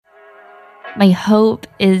my hope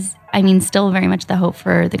is, still very much the hope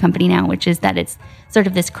for the company now, which is that it's sort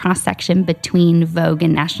of this cross-section between Vogue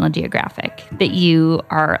and National Geographic, that you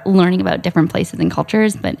are learning about different places and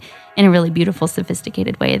cultures, but in a really beautiful,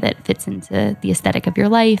 sophisticated way that fits into the aesthetic of your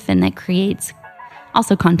life and that creates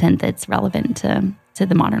also content that's relevant to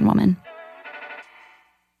the modern woman.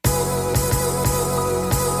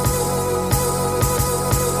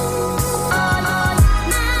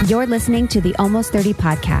 You're listening to the Almost 30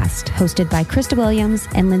 podcast, hosted by Krista Williams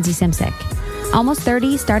and Lindsay Simsick. Almost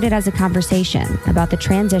 30 started as a conversation about the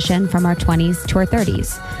transition from our 20s to our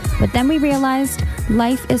 30s. But then we realized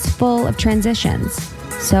life is full of transitions.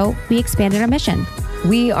 So we expanded our mission.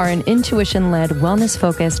 We are an intuition-led,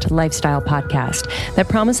 wellness-focused lifestyle podcast that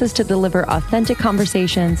promises to deliver authentic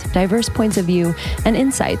conversations, diverse points of view, and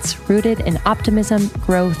insights rooted in optimism,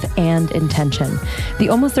 growth, and intention. The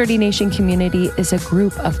Almost 30 Nation community is a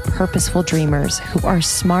group of purposeful dreamers who are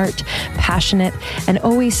smart, passionate, and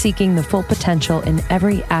always seeking the full potential in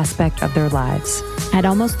every aspect of their lives. At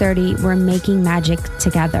Almost 30, we're making magic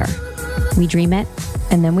together. We dream it,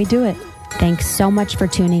 and then we do it. Thanks so much for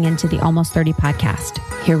tuning into the Almost 30 podcast.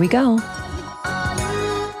 Here we go.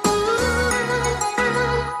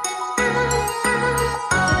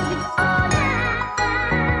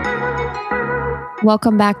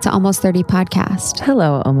 Welcome back to Almost 30 podcast.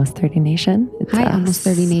 Hello, Almost 30 Nation. Hi, Almost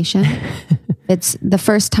 30 Nation. It's the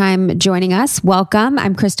first time joining us. Welcome.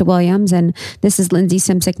 I'm Krista Williams, and this is Lindsay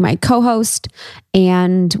Simsick, my co-host,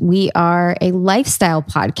 and we are a lifestyle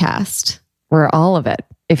podcast. We're all of it.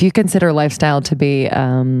 If you consider lifestyle to be health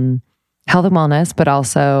and wellness, but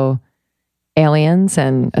also aliens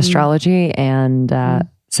and astrology and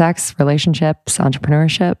sex, relationships,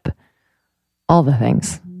 entrepreneurship, all the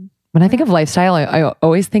things. When I think of lifestyle, I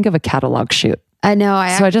always think of a catalog shoot. I know.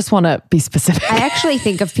 So I just want to be specific. I actually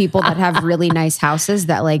think of people that have really nice houses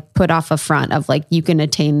that like put off a front of like, you can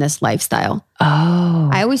attain this lifestyle. Oh,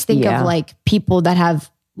 I always think of like people that have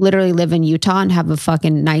literally live in Utah and have a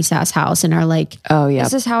fucking nice ass house and are like, oh yeah,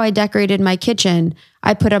 this is how I decorated my kitchen.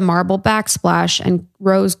 I put a marble backsplash and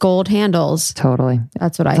rose gold handles. Totally.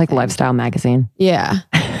 That's what I think. Like Lifestyle magazine. Yeah.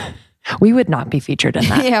 We would not be featured in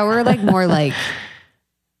that. Yeah. We're like more like,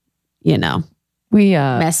 we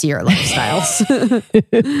messier lifestyles.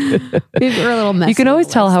 We're a little messy. You can always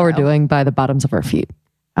tell how we're doing by the bottoms of our feet.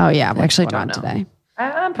 Oh yeah. I'm actually drawn today.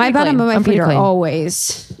 My bottom of my feet are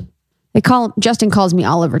always... Justin calls me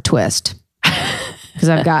Oliver Twist because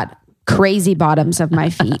I've got crazy bottoms of my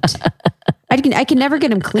feet. I can never get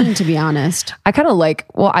them clean, to be honest. I kind of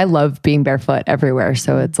I love being barefoot everywhere.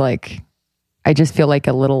 So it's like, I just feel like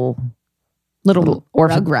a little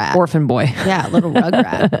orphan boy. Yeah, little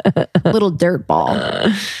rugrat, little dirt ball.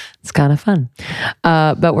 It's kind of fun.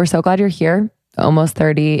 But we're so glad you're here. Almost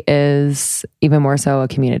 30 is even more so a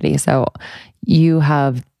community. So you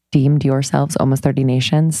have deemed yourselves Almost 30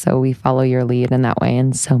 Nations. So we follow your lead in that way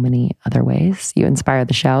in so many other ways. You inspire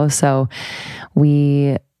the show. So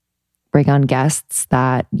we bring on guests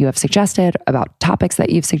that you have suggested, about topics that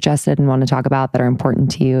you've suggested and want to talk about that are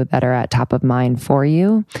important to you, that are at top of mind for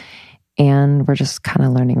you. And we're just kind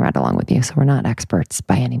of learning right along with you. So we're not experts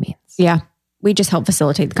by any means. Yeah. We just help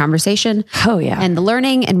facilitate the conversation. Oh yeah. And the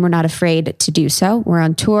learning, and we're not afraid to do so. We're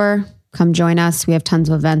on tour. Come join us. We have tons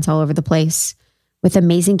of events all over the place with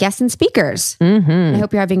amazing guests and speakers. I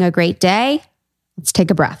hope you're having a great day. Let's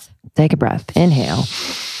take a breath. Take a breath. Inhale.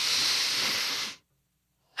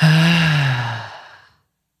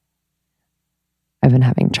 I've been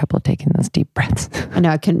having trouble taking those deep breaths. I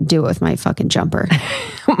know I couldn't do it with my fucking jumper.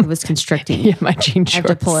 It was constricting. Yeah, my jean shorts. I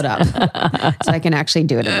have to pull it up so I can actually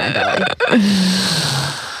do it in my belly.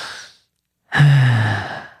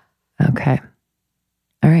 Okay.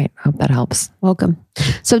 All right. Hope that helps. Welcome.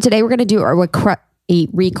 So today we're going to do a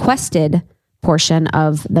requested portion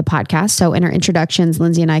of the podcast. So in our introductions,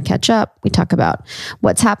 Lindsay and I catch up. We talk about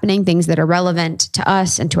what's happening, things that are relevant to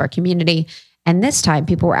us and to our community. And this time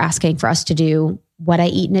people were asking for us to do what I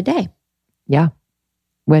eat in a day. Yeah.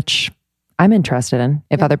 Which I'm interested in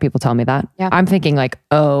if other people tell me that. Yeah. I'm thinking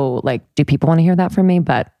do people want to hear that from me?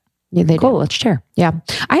 But yeah, they cool. do. Let's share. Yeah.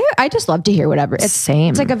 I just love to hear whatever. It's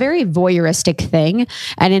same. It's like a very voyeuristic thing.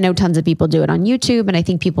 And I know tons of people do it on YouTube, and I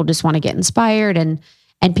think people just want to get inspired, and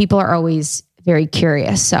people are always very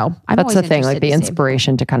curious. So that's the thing, like the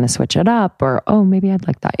inspiration to kind of switch it up, or, oh, maybe I'd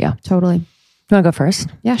like that. Yeah, totally. You want to go first?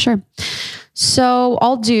 Yeah, sure. So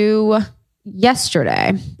I'll do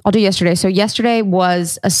yesterday. So yesterday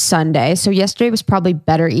was a Sunday. So yesterday was probably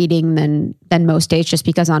better eating than most days, just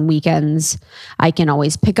because on weekends I can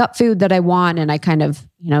always pick up food that I want, and I kind of,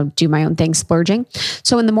 do my own thing, splurging.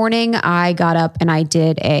 So in the morning I got up and I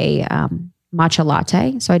did a matcha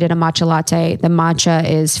latte. So I did a matcha latte. The matcha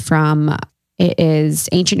is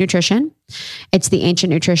Ancient Nutrition. It's the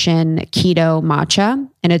Ancient Nutrition keto matcha,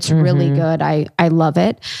 and it's really good. I love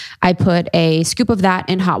it. I put a scoop of that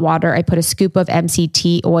in hot water. I put a scoop of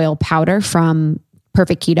MCT oil powder from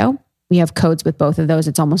Perfect Keto. We have codes with both of those.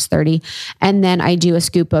 It's almost 30. And then I do a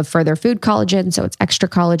scoop of Further Food collagen. So it's extra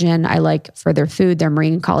collagen. I like Further Food. Their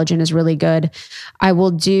marine collagen is really good. I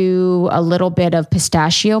will do a little bit of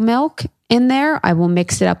pistachio milk in there. I will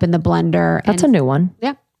mix it up in the blender. That's a new one.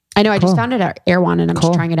 Yeah. I know. I just found it at Erewhon and I'm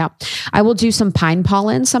just trying it out. I will do some pine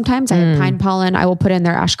pollen sometimes. I have pine pollen. I will put in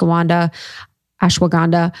there ashwagandha.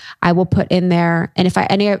 I will put in there. And if I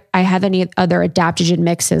have any other adaptogen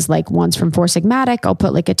mixes, like ones from Four Sigmatic, I'll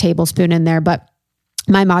put like a tablespoon in there. But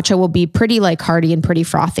my matcha will be pretty like hearty and pretty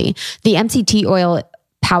frothy. The MCT oil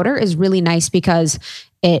powder is really nice because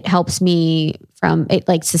it helps me it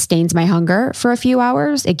like sustains my hunger for a few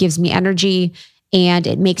hours. It gives me energy. And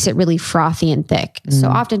it makes it really frothy and thick. So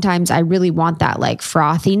oftentimes I really want that like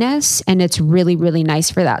frothiness, and it's really, really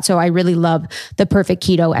nice for that. So I really love the Perfect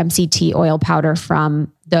Keto MCT oil powder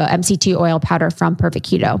from Perfect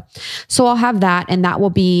Keto. So I'll have that, and that will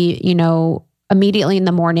be, immediately in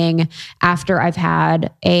the morning after I've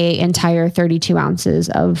had an entire 32 ounces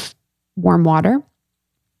of warm water.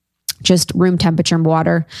 Just room temperature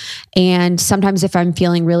water. And sometimes if I'm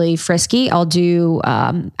feeling really frisky, I'll do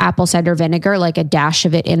apple cider vinegar, like a dash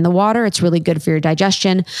of it in the water. It's really good for your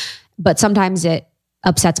digestion. But sometimes it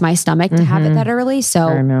upsets my stomach to have it that early.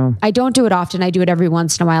 So I don't do it often. I do it every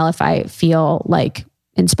once in a while if I feel like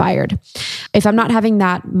inspired. If I'm not having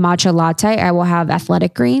that matcha latte, I will have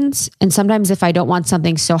athletic greens. And sometimes if I don't want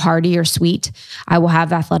something so hearty or sweet, I will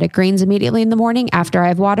have athletic greens immediately in the morning after I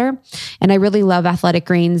have water. And I really love athletic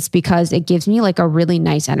greens because it gives me like a really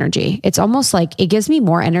nice energy. It's almost like it gives me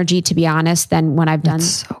more energy, to be honest, than when I've done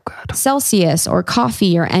Celsius or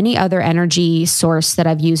coffee or any other energy source that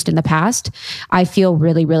I've used in the past. I feel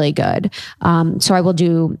really, really good. So I will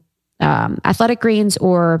do athletic greens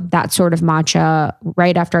or that sort of matcha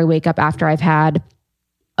right after I wake up, after I've had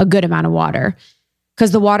a good amount of water. Because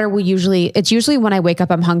the water it's usually when I wake up,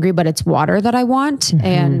 I'm hungry, but it's water that I want,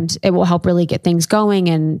 and it will help really get things going.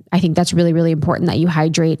 And I think that's really, really important that you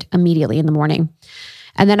hydrate immediately in the morning.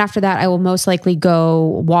 And then after that, I will most likely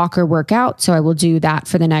go walk or work out. So I will do that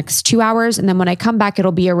for the next 2 hours. And then when I come back,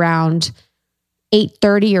 it'll be around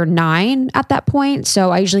 8:30 or 9 at that point.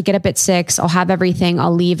 So I usually get up at 6. I'll have everything.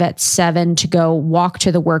 I'll leave at 7 to go walk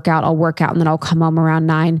to the workout. I'll work out and then I'll come home around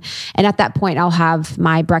 9. And at that point, I'll have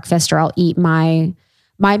my breakfast or I'll eat my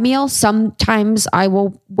meal. Sometimes I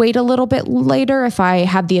will wait a little bit later if I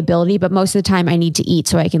have the ability, but most of the time I need to eat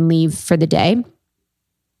so I can leave for the day.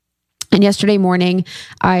 And yesterday morning,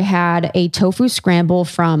 I had a tofu scramble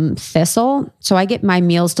from Thistle. So I get my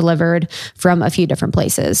meals delivered from a few different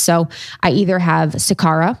places. So I either have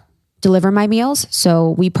Sara deliver my meals. So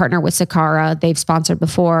we partner with Sara. They've sponsored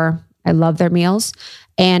before. I love their meals.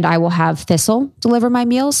 And I will have Thistle deliver my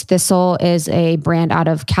meals. Thistle is a brand out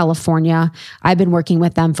of California. I've been working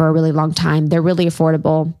with them for a really long time. They're really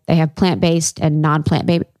affordable. They have plant-based and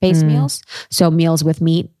non-plant-based meals. So meals with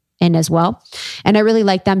meat in as well. And I really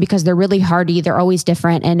like them because they're really hearty. They're always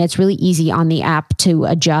different. And it's really easy on the app to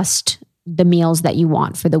adjust the meals that you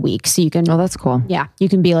want for the week. So you can, that's cool. Yeah. You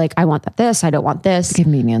can be like, I want this. I don't want this. The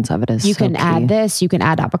convenience of it is you can add this, you can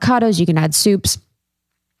add avocados, you can add soups.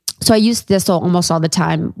 So I use Thistle almost all the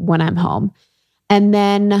time when I'm home. And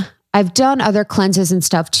then I've done other cleanses and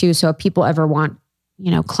stuff too. So if people ever want,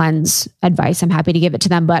 cleanse advice, I'm happy to give it to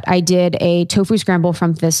them. But I did a tofu scramble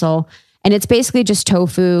from Thistle. And it's basically just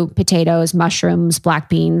tofu, potatoes, mushrooms, black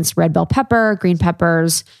beans, red bell pepper, green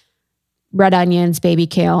peppers, red onions, baby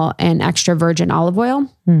kale, and extra virgin olive oil,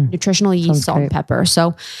 nutritional yeast, salt, and pepper.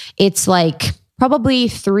 So it's like probably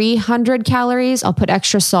 300 calories. I'll put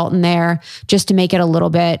extra salt in there just to make it a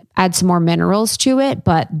little bit, add some more minerals to it.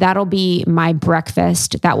 But that'll be my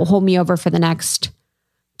breakfast. That will hold me over for the next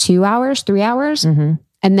 2 hours, 3 hours.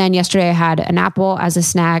 And then yesterday I had an apple as a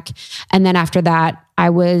snack. And then after that, I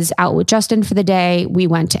was out with Justin for the day. We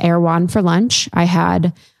went to Erewhon for lunch. I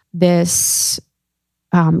had this,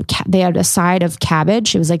 they had a side of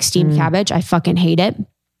cabbage. It was like steamed cabbage. I fucking hate it.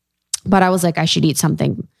 But I was like, I should eat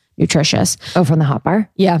something nutritious. Oh, from the hot bar?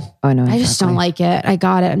 Yeah. Oh, no. I just don't like it. I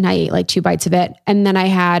got it and I ate like 2 bites of it. And then I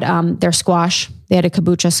had their squash. They had a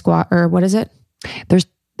kombucha squash, or what is it?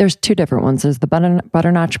 There's 2 different ones. There's the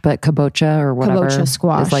butternotch, but kabocha or whatever kabocha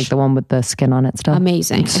squash is like the one with the skin on it still.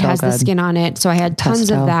 Amazing. It has the skin on it. So I had tons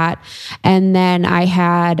of that. And then I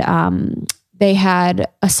had they had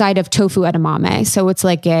a side of tofu edamame. So it's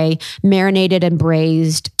like a marinated and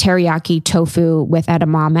braised teriyaki tofu with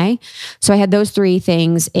edamame. So I had those 3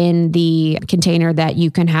 things in the container that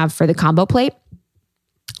you can have for the combo plate.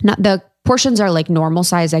 Not the portions are like normal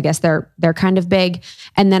size. I guess they're kind of big.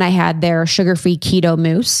 And then I had their sugar-free keto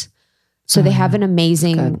mousse. So they have an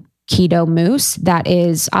amazing keto mousse that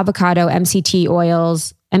is avocado, MCT oil,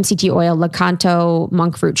 Lakanto,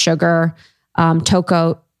 monk fruit sugar,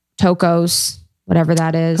 Tocos, whatever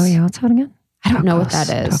that is. Oh yeah, what's that again? I don't know what that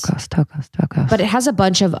is. Tocos. But it has a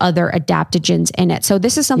bunch of other adaptogens in it. So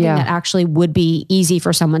this is something that actually would be easy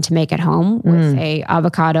for someone to make at home with a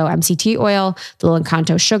avocado MCT oil, the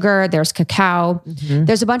Lakanto sugar, there's cacao.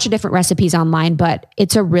 There's a bunch of different recipes online, but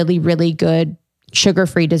it's a really, really good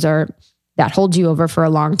sugar-free dessert that holds you over for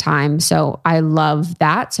a long time. So I love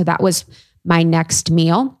that. So that was my next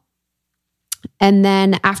meal. And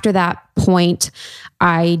then after that point,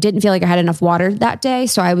 I didn't feel like I had enough water that day.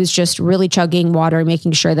 So I was just really chugging water,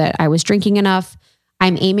 making sure that I was drinking enough.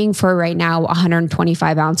 I'm aiming for right now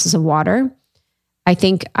 125 ounces of water. I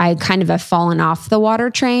think I kind of have fallen off the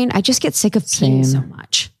water train. I just get sick of peeing so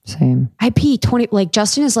much. Same. I pee 20, like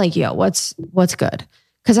Justin is like, yo, what's good?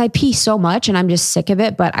 Because I pee so much and I'm just sick of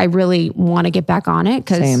it, but I really want to get back on it.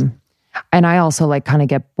 Same. And I also like kind of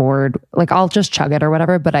get bored. Like I'll just chug it or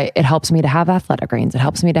whatever, but it helps me to have athletic greens. It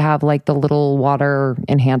helps me to have like the little water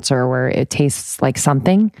enhancer where it tastes like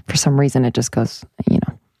something. For some reason, it just goes,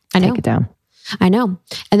 take it down. I know.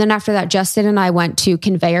 And then after that, Justin and I went to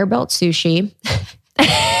Conveyor Belt Sushi.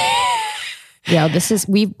 Yeah,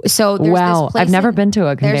 wow. I've never been to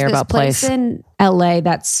a Conveyor Belt place. There's this place in LA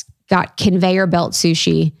that's got Conveyor Belt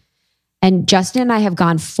Sushi. And Justin and I have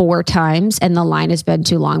gone 4 times and the line has been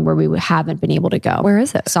too long where we haven't been able to go. Where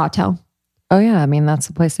is it? Sawtell. Oh yeah. I mean, that's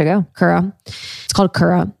the place to go. Kura. It's called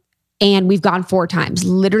Kura. And we've gone 4 times,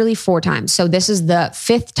 literally 4 times. So this is the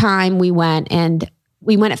 5th time we went, and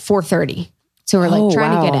we went at 4:30. So we're like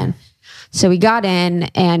trying to get in. So we got in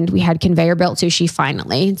and we had Conveyor Belt Sushi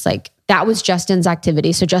finally. It's like, that was Justin's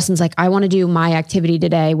activity. So Justin's like, I want to do my activity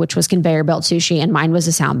today, which was Conveyor Belt Sushi. And mine was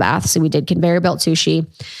a sound bath. So we did Conveyor Belt Sushi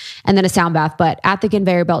and then a sound bath. But at the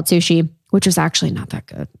Conveyor Belt Sushi, which was actually not that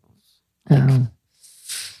good.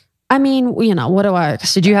 I mean, what do I...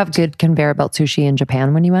 Did you have good Conveyor Belt Sushi in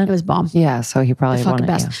Japan when you went? It was bomb. Yeah. So he probably fucking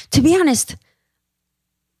best. Yeah. To be honest,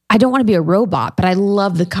 I don't want to be a robot, but I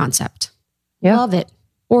love the concept. Yeah. Love it.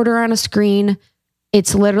 Order on a screen.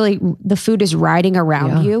 It's literally, the food is riding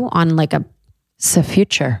around you on like it's the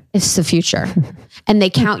future. It's the future. And they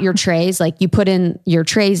count your trays. Like you put in your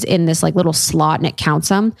trays in this like little slot and it counts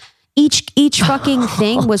them. Each fucking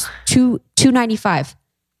thing was $2.95.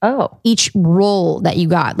 Oh. Each roll that you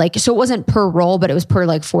got. Like, so it wasn't per roll, but it was per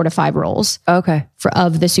like 4 to 5 rolls. Okay.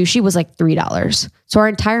 Of the sushi was like $3. So our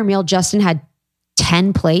entire meal, Justin had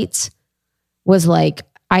 10 plates, was like,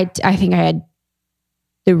 I think I had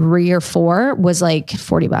 3 or 4, was like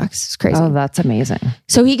 $40. It's crazy. Oh, that's amazing.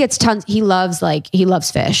 So he gets tons. He loves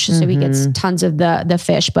fish. So he gets tons of the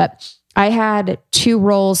fish, but I had 2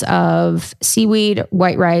 rolls of seaweed,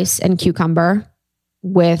 white rice, and cucumber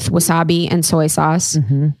with wasabi and soy sauce.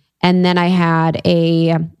 And then I had they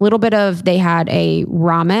had a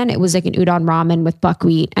ramen. It was like an udon ramen with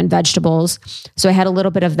buckwheat and vegetables. So I had a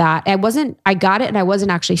little bit of that. I got it and I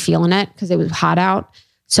wasn't actually feeling it because it was hot out.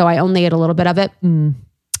 So I only ate a little bit of it.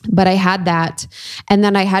 But I had that. And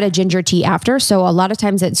then I had a ginger tea after. So a lot of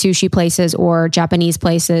times at sushi places or Japanese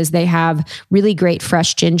places, they have really great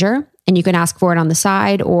fresh ginger and you can ask for it on the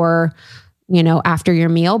side or, after your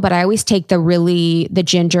meal. But I always take the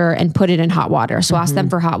ginger and put it in hot water. So I'll ask them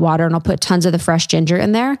for hot water and I'll put tons of the fresh ginger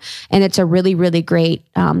in there. And it's a really, really great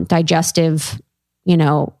digestive,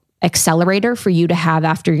 accelerator for you to have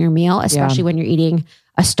after your meal, especially when you're eating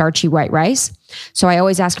a starchy white rice. So I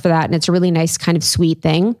always ask for that. And it's a really nice kind of sweet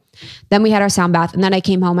thing. Then we had our sound bath. And then I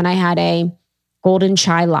came home and I had a golden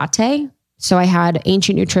chai latte. So I had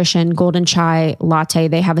Ancient Nutrition golden chai latte.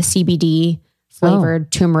 They have a CBD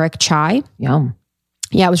flavored turmeric chai. Yum.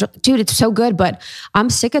 Yeah, dude, it's so good, but I'm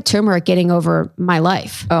sick of turmeric getting over my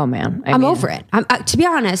life. Oh man. I'm over it. To be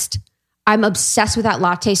honest, I'm obsessed with that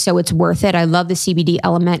latte. So it's worth it. I love the CBD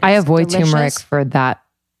element. I avoid turmeric for that.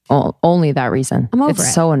 Only that reason. I'm over it.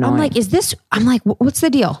 It's so annoying. I'm like, what's the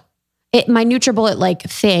deal? My NutriBullet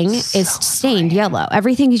thing is stained yellow.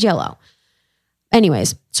 Everything's yellow.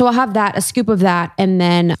 Anyways, so I'll have a scoop of that. And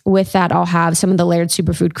then with that, I'll have some of the layered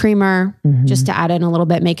superfood creamer just to add in a little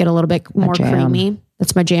bit, make it a little bit more creamy.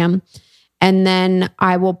 That's my jam. And then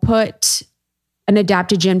I will put an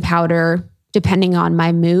adaptogen powder depending on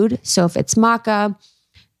my mood. So if it's maca,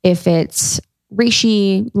 if it's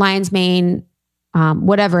reishi, lion's mane,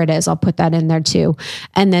 whatever it is, I'll put that in there too.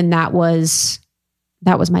 And then that was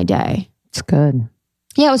my day. It's good.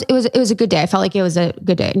 Yeah, it was a good day. I felt like it was a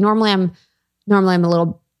good day. Normally I'm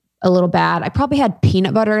a little bad. I probably had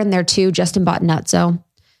peanut butter in there too. Justin bought Nutso.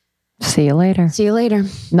 See you later. See you later.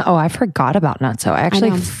 No, I forgot about Nutso. I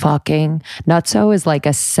actually fucking Nutso is like a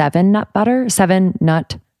 7-nut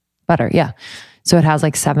butter. Yeah. So it has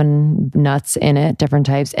like 7 nuts in it, different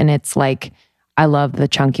types. And it's like, I love the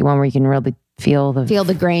chunky one where you can really feel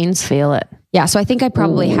the grains. Feel it. Yeah. So I think I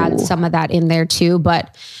probably had some of that in there too,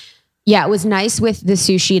 but yeah, it was nice with the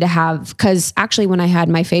sushi to have, because actually when I had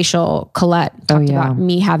my facial, Colette talked about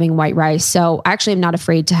me having white rice. So I actually am not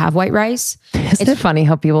afraid to have white rice. Isn't it funny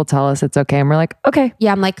how people tell us it's okay and we're like, okay.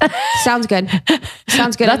 Yeah, I'm like, sounds good.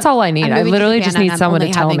 Sounds good. That's all I need. I literally just need someone to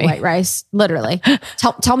tell me. White rice, literally.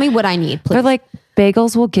 Tell me what I need, please. They're like,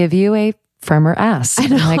 bagels will give you a firmer ass. I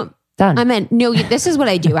know. I'm like, done. I mean, no, this is what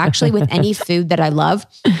I do actually with any food that I love.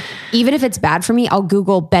 Even if it's bad for me, I'll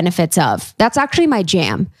Google benefits of. That's actually my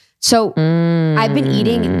jam. So I've been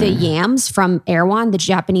eating the yams from Erewhon, the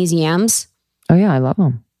Japanese yams. Oh yeah, I love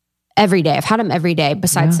them. Every day. I've had them every day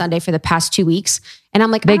besides Sunday for the past 2 weeks. And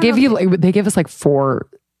I'm like, they give us like 4,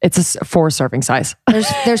 it's a 4 serving size.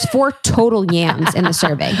 There's 4 total yams in the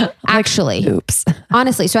serving. Actually. Oops.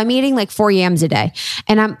 Honestly. So I'm eating like 4 yams a day.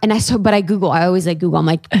 But I always like Google. I'm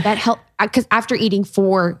like, that help, because after eating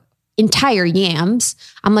 4 entire yams,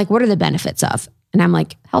 I'm like, what are the benefits of? And I'm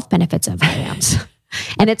like, health benefits of yams.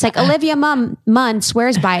 And it's like Olivia Munn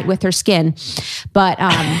swears by it with her skin. But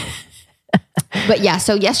yeah,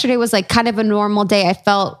 so yesterday was like kind of a normal day. I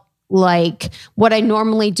felt like what I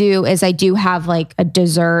normally do is I do have like a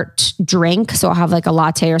dessert drink. So I'll have like a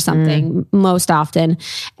latte or something most often.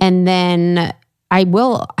 And then I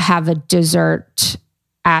will have a dessert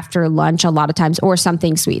after lunch a lot of times or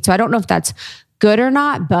something sweet. So I don't know if that's good or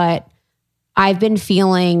not, but I've been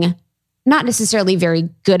feeling not necessarily very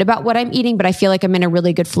good about what I'm eating, but I feel like I'm in a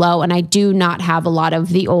really good flow. And I do not have a lot of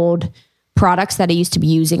the old products that I used to be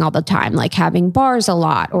using all the time, like having bars a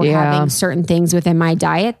lot or having certain things within my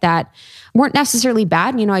diet that weren't necessarily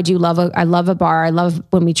bad. You know, I love a bar. I love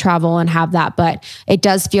when we travel and have that, but it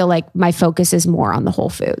does feel like my focus is more on the whole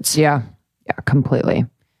foods. Yeah. Yeah, completely.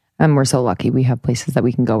 And we're so lucky. We have places that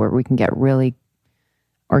we can go where we can get really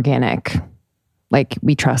organic. Like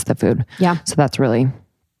we trust the food. Yeah. So that's really,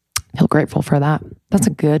 feel grateful for that. That's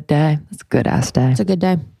a good day. That's a good ass day. It's a good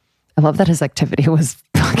day. I love that his activity was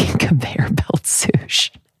fucking conveyor belt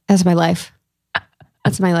sushi. That's my life.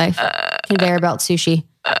 That's my life. Conveyor belt sushi.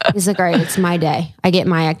 He's like, all right, it's my day. I get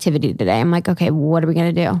my activity today. I'm like, okay, what are we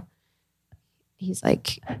going to do? He's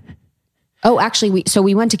like, oh, actually,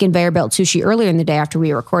 we went to conveyor belt sushi earlier in the day after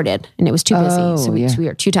we recorded and it was too busy. So we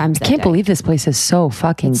were 2 times that I can't day. believe this place is so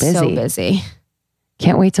fucking busy. So busy.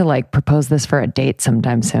 Can't wait to like propose this for a date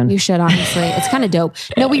sometime soon. You should, honestly. It's kind of dope.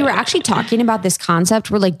 No, we were actually talking about this concept.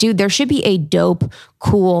 We're like, dude, there should be a dope,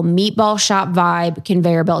 cool meatball shop vibe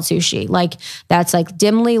conveyor belt sushi. Like that's like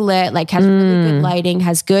dimly lit, like has really good lighting,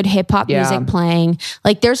 has good hip hop music playing.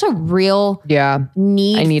 Like there's a real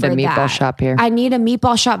need. I need for a meatball shop here. I need a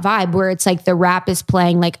meatball shop vibe where it's like the rap is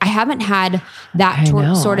playing. Like I haven't had that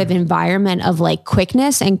sort of environment of like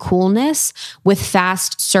quickness and coolness with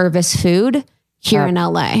fast service food here in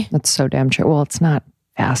LA. That's so damn true. Well, it's not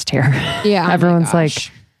fast here. Yeah. Everyone's like,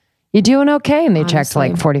 you doing okay? And they checked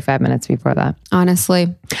like 45 minutes before that. Honestly.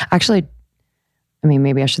 Actually, I mean,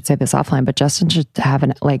 maybe I should say this offline, but Justin should have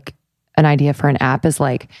an idea for an app is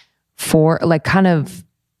like for like kind of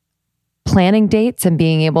planning dates and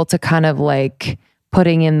being able to kind of like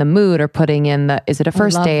putting in the mood or putting in the, is it a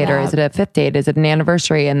first date or is it a 5th date? Is it an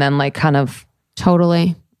anniversary? And then like kind of.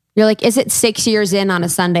 Totally. You're like, is it 6 years in on a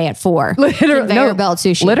Sunday at 4? Conveyor belt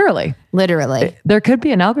sushi. Literally. There could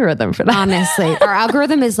be an algorithm for that. Honestly. Our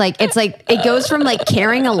algorithm is like, it's like, it goes from like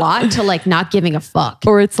caring a lot to like not giving a fuck.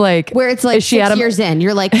 Or it's like, where it's like 6 years in,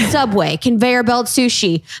 you're like Subway, conveyor belt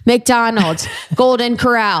sushi, McDonald's, Golden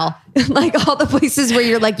Corral. Like all the places where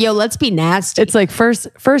you're like, yo, let's be nasty. It's like first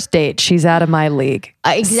date. She's out of my league.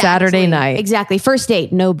 Exactly. Saturday night. Exactly. First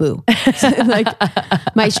date. Nobu. Like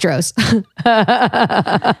Maestros.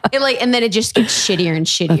 And then it just gets shittier and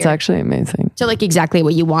shittier. That's actually amazing. So like exactly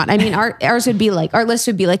what you want. I mean, our list would be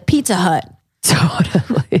like Pizza Hut.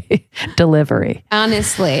 Totally. Delivery.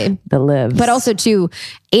 Honestly. The lives. But also too,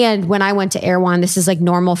 and when I went to Erewhon, this is like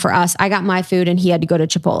normal for us. I got my food and he had to go to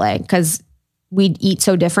Chipotle because we eat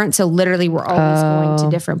so different. So literally we're always going to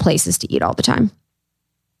different places to eat all the time.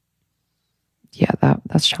 Yeah,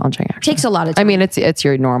 that's challenging actually. Takes a lot of time. I mean, it's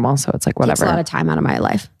your normal, so it's like whatever. Takes a lot of time out of my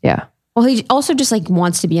life. Yeah. Well, he also just like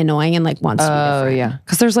wants to be annoying and like wants to be different. Oh yeah.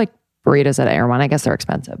 Because there's like burritos at Erewhon. I guess they're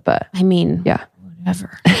expensive, but I mean, yeah.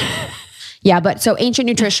 Whatever. Yeah, but so Ancient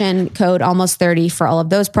Nutrition code almost 30 for all of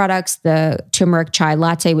those products. The turmeric chai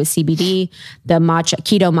latte with CBD, the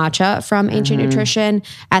keto matcha from Ancient Nutrition.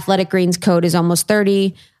 Athletic Greens code is almost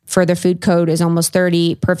 30. Further Food code is almost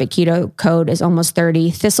 30. Perfect Keto code is almost 30.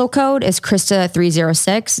 Thistle code is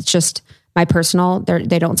Krista306. It's just my personal.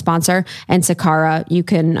 They don't sponsor. And Sakara, you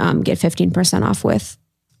can get 15% off with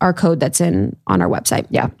our code that's on our website.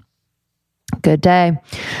 Yeah. Good day.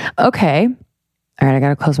 Okay. All right, I got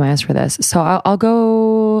to close my eyes for this. So I'll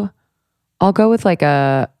go with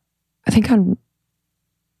I think on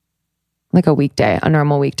like a weekday, a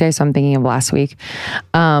normal weekday. So I'm thinking of last week.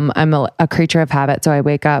 I'm a creature of habit. So I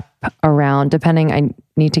wake up around, depending, I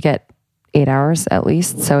need to get 8 hours at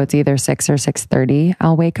least. So it's either 6 or 6:30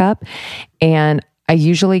 I'll wake up. And I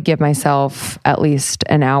usually give myself at least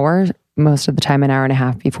an hour, most of the time an hour and a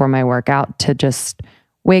half before my workout to just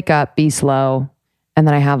wake up, be slow. And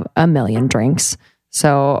then I have a million drinks.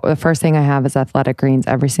 So the first thing I have is Athletic Greens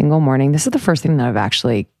every single morning. This is the first thing that I've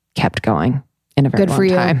actually kept going in a very long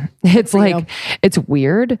time. It's like, it's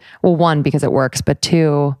weird. Well, one, because it works, but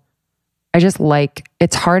two, I just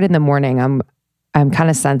it's hard in the morning. I'm kind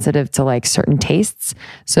of sensitive to like certain tastes.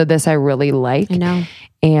 So this I really like. I know.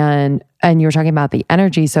 And you were talking about the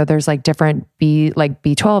energy. So there's like different like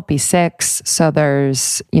B12, B6. So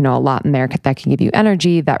there's, a lot in there that can give you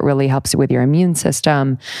energy that really helps you with your immune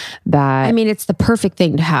system. It's the perfect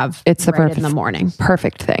thing to have. It's the perfect in the morning.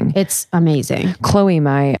 Perfect thing. It's amazing. Chloe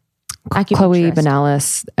Benalis,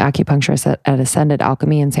 acupuncturist at Ascended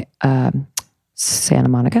Alchemy in Santa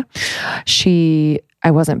Monica.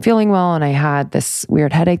 I wasn't feeling well and I had this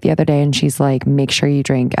weird headache the other day, and she's like, make sure you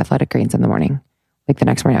drink Athletic Greens in the morning. Like the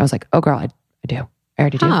next morning, I was like, oh girl, I do. I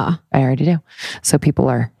already do. I already do. So people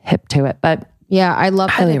are hip to it, but yeah, I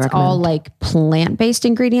love that it's all like plant-based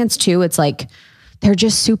ingredients too. It's like, they're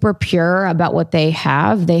just super pure about what they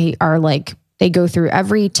have. They are like, they go through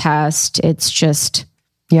every test. It's just,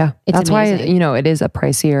 yeah, that's amazing. why, it is a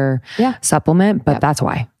pricier supplement, but that's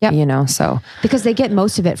why, so. Because they get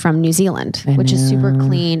most of it from New Zealand, which is super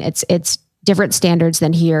clean. It's different standards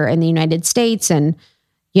than here in the United States. And,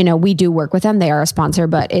 we do work with them. They are a sponsor,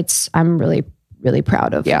 but I'm really, really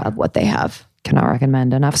proud of what they have. Cannot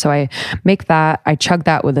recommend enough. So I make that, I chug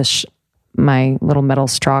that with my little metal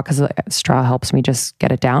straw, because straw helps me just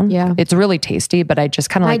get it down. Yeah. It's really tasty, but I just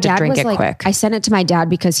kind of like to drink it quick. I sent it to my dad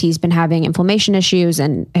because he's been having inflammation issues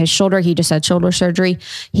and his shoulder, he just had shoulder surgery.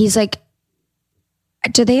 He's like,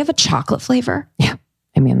 do they have a chocolate flavor? Yeah.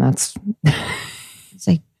 That's... It's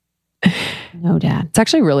like, no, Dad. It's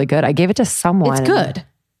actually really good. I gave it to someone. It's good.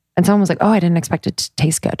 And someone was like, oh, I didn't expect it to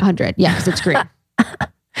taste good. 100. Yeah, because it's green.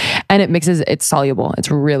 And it's soluble. It's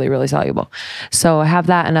really, really soluble. So I have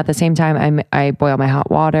that. And at the same time, I boil my hot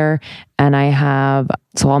water, and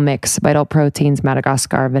I'll mix Vital Proteins,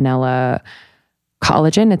 Madagascar, vanilla,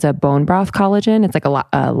 collagen. It's a bone broth collagen. It's like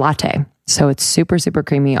a latte. So it's super, super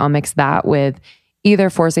creamy. I'll mix that with either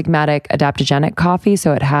Four Sigmatic adaptogenic coffee.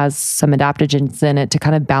 So it has some adaptogens in it to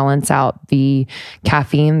kind of balance out the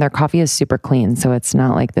caffeine. Their coffee is super clean. So it's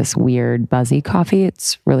not like this weird buzzy coffee.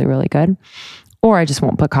 It's really, really good. Or I just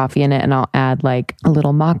won't put coffee in it, and I'll add like a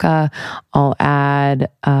little maca. I'll add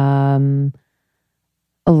a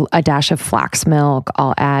dash of flax milk.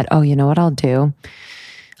 I'll add, you know what I'll do?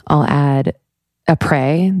 I'll add a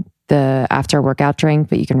Prey, the after workout drink,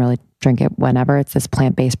 but you can really drink it whenever. It's this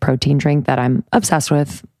plant-based protein drink that I'm obsessed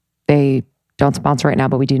with. They don't sponsor right now,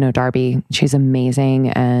 but we do know Darby. She's amazing,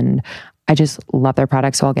 and I just love their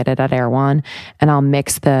product. So I'll get it at Erewhon, and I'll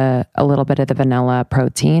mix a little bit of the vanilla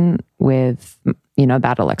protein with,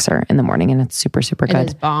 that elixir in the morning, and it's super, super good. It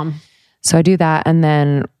is bomb. So I do that. And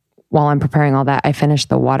then while I'm preparing all that, I finish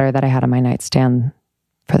the water that I had on my nightstand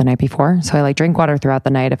for the night before. So I drink water throughout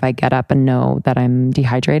the night if I get up and know that I'm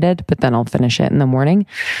dehydrated, but then I'll finish it in the morning.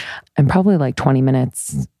 And probably 20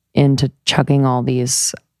 minutes into chugging all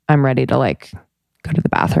these, I'm ready to go to the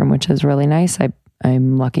bathroom, which is really nice.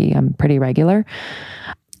 I'm lucky. I'm pretty regular.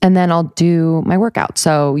 And then I'll do my workout.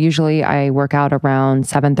 So usually I work out around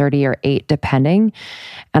 7:30 or 8, depending.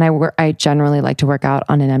 And I generally like to work out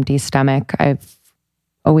on an empty stomach. I've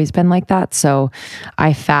always been like that. So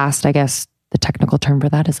I fast, I guess the technical term for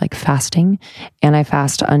that is fasting. And I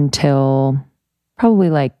fast until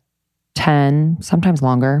probably 10, sometimes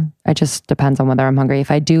longer. It just depends on whether I'm hungry. If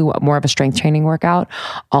I do more of a strength training workout,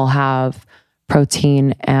 I'll have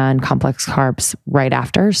protein and complex carbs right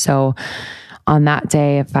after. So on that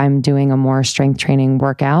day, if I'm doing a more strength training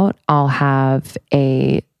workout, I'll have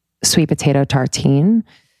a sweet potato tartine.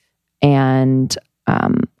 And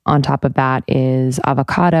on top of that is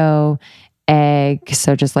avocado, egg.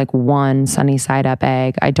 So just like one sunny side up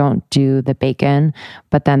egg. I don't do the bacon,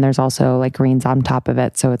 but then there's also like greens on top of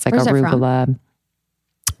it. So it's like arugula.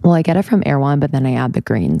 Well, I get it from Erewhon, but then I add the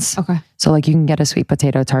greens. Okay. So like you can get a sweet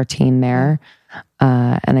potato tartine there.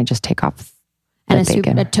 And I just take off and the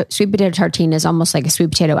bacon. Sweet potato tartine is almost like a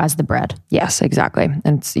sweet potato as the bread. Yes, exactly.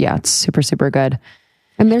 And it's super, super good.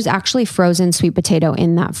 And there's actually frozen sweet potato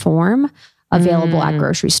in that form available at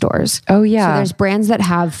grocery stores. Oh yeah. So there's brands that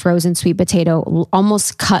have frozen sweet potato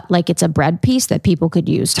almost cut like it's a bread piece that people could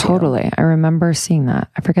use too. Totally. I remember seeing that.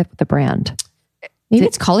 I forget the brand. Maybe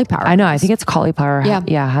it's Cauliflower. I know. I think it's Cauliflower. Yeah.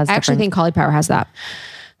 Yeah. I actually think Cauliflower has that.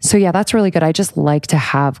 So yeah, that's really good. I just like to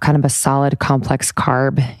have kind of a solid complex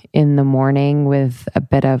carb in the morning with a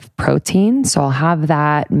bit of protein. So I'll have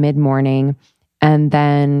that mid-morning. And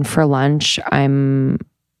then for lunch, I'm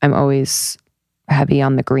always heavy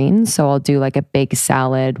on the greens. So I'll do like a big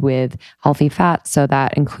salad with healthy fat. So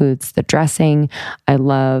that includes the dressing. I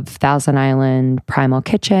love Thousand Island Primal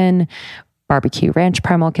Kitchen, Barbecue Ranch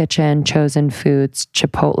Primal Kitchen, Chosen Foods,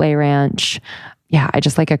 Chipotle Ranch. Yeah, I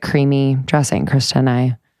just like a creamy dressing. Krista and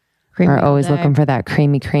I are always looking for that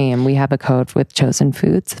creamy cream. We have a code with Chosen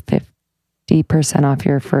Foods, 50% off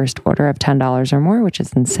your first order of $10 or more, which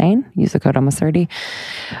is insane. Use the code almost 30.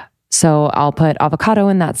 So I'll put avocado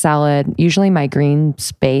in that salad. Usually my green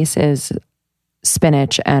base is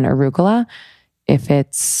spinach and arugula. If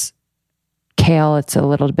it's kale, it's a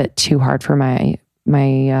little bit too hard for my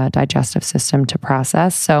digestive system to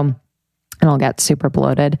process. And I'll get super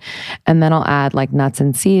bloated. And then I'll add like nuts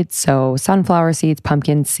and seeds. So sunflower seeds,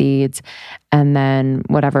 pumpkin seeds, and then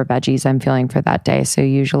whatever veggies I'm feeling for that day. So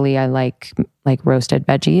usually I like roasted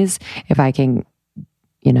veggies if I can,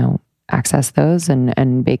 access those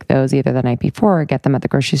and bake those either the night before or get them at the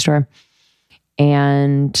grocery store.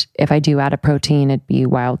 And if I do add a protein, it'd be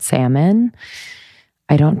wild salmon.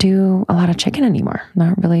 I don't do a lot of chicken anymore.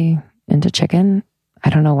 Not really into chicken. I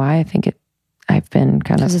don't know why. I've been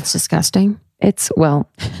because it's disgusting.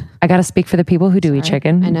 I got to speak for the people who do eat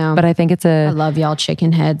chicken. I know. But I think I love y'all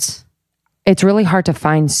chicken heads. It's really hard to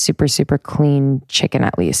find super, super clean chicken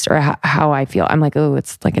at least, or how I feel. I'm like, oh,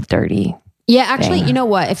 it's like a dirty. Yeah, actually, you know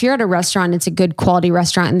what? If you're at a restaurant, it's a good quality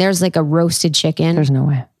restaurant and there's like a roasted chicken. There's no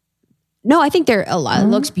way. No, I think it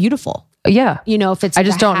looks beautiful. Yeah. If it's I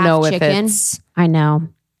just don't know chicken, if it's. I know.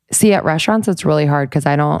 See, at restaurants, it's really hard because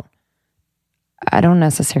I don't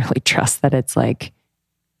necessarily trust that it's like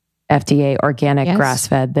FDA, organic,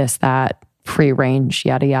 grass-fed, this, that, free range,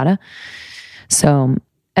 yada, yada. So,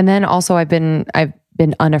 and then also I've been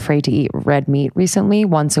unafraid to eat red meat recently.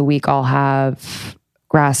 Once a week, I'll have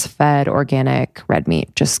grass-fed, organic red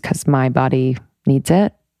meat just because my body needs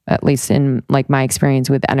it, at least in like my experience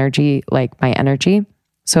with energy, like my energy.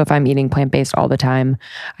 So if I'm eating plant-based all the time,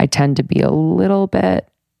 I tend to be a little bit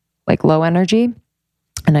like low energy.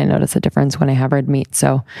 And I notice a difference when I have red meat.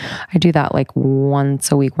 So I do that like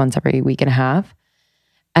once a week, once every week and a half.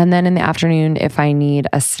 And then in the afternoon, if I need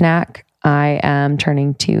a snack, I am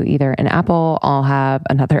turning to either an apple, I'll have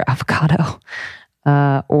another avocado,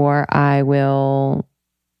 or I will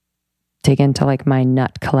dig into like my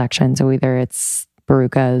nut collection. So either it's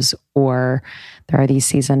Barukas or there are these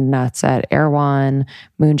seasoned nuts at Erewhon.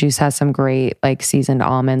 Moon Juice has some great like seasoned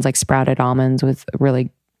almonds, like sprouted almonds with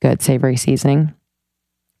really good savory seasoning.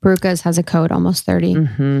 Barukas has a code almost 30.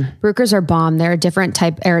 Mm-hmm. Barukas are bomb. They're a different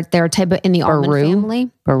type. They're a type in the almond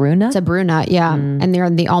family. Baruna? It's a Bruna, yeah. And they're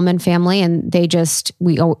in the almond family, and they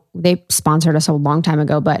sponsored us a long time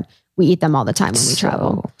ago, but we eat them all the time when we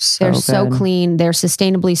travel. They're so clean. They're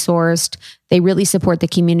sustainably sourced. They really support the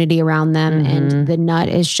community around them. And the nut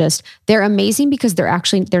is they're amazing because they're not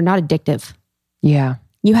addictive. Yeah.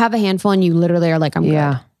 You have a handful and you literally are like, I'm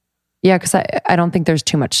good. Yeah, because I don't think there's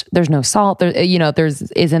too much. There's no salt. There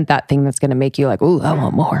isn't that thing that's going to make you like, ooh, I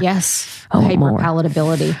want more. Yes,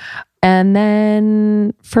 hyperpalatability. And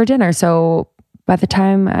then for dinner, so by the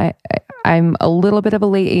time I'm a little bit of a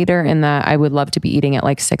late eater in that I would love to be eating at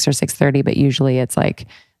like 6 or 6:30, but usually it's like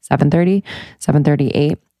 7:30,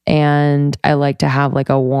 8. And I like to have like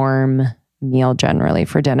a warm meal generally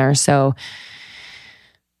for dinner. So,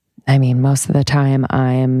 I mean, most of the time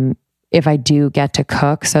if I do get to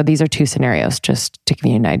cook, so these are two scenarios just to give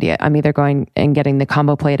you an idea. I'm either going and getting the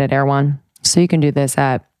combo plate at Erewhon. So you can do this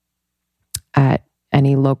at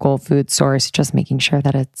any local food source, just making sure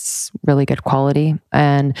that it's really good quality.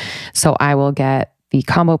 And so I will get the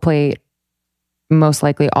combo plate, most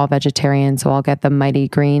likely all vegetarian. So I'll get the Mighty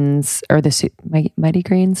Greens or the Mighty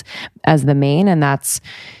Greens as the main. And that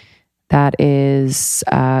is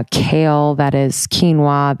kale, that is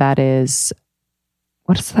quinoa, that is,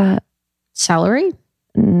 what is that? Celery?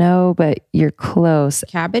 No, but you're close.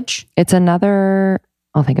 Cabbage? It's another,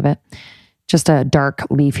 I'll think of it, just a dark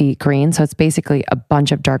leafy green. So it's basically a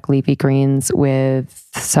bunch of dark leafy greens with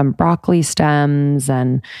some broccoli stems,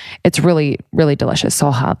 and it's really, really delicious. So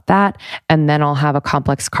I'll have that. And then I'll have a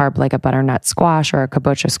complex carb like a butternut squash or a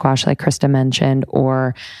kabocha squash like Krista mentioned,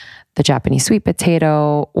 or the Japanese sweet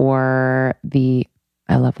potato, or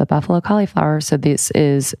I love the buffalo cauliflower. So this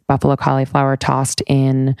is buffalo cauliflower tossed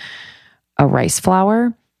in a rice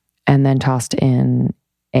flour and then tossed in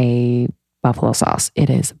a buffalo sauce. It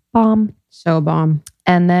is bomb. So bomb.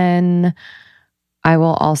 And then I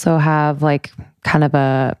will also have like kind of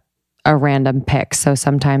a random pick. So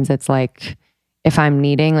sometimes it's like, if I'm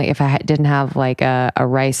needing, like if I didn't have like a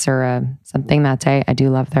rice or something that day, I do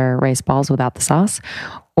love their rice balls without the sauce.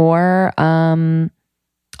 Or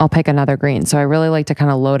I'll pick another green. So I really like to kind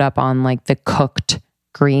of load up on like the cooked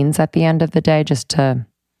greens at the end of the day, just to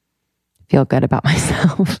feel good about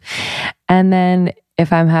myself. And then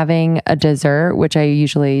if I'm having a dessert, which I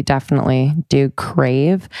usually definitely do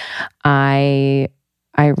crave, I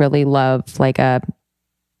really love like a,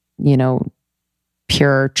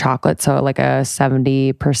 pure chocolate. So like a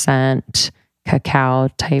 70% cacao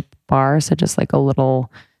type bar. So just like a little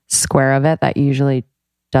square of it that usually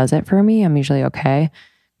does it for me. I'm usually okay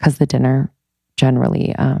because the dinner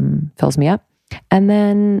generally fills me up. And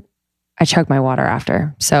then I chug my water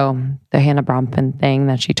after. So the Hannah Brompton thing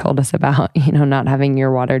that she told us about, not having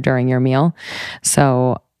your water during your meal.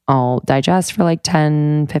 So I'll digest for like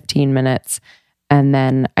 10, 15 minutes. And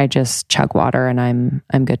then I just chug water and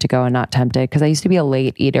I'm good to go and not tempted. Because I used to be a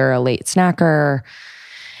late eater, a late snacker.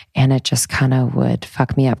 And it just kind of would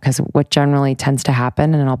fuck me up. Because what generally tends to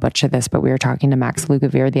happen, and I'll butcher this, but we were talking to Max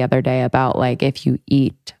Lugavere the other day about like if you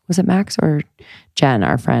eat, was it Max or Jen,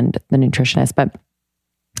 our friend, the nutritionist? But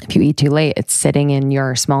if you eat too late, it's sitting in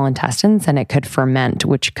your small intestines and it could ferment,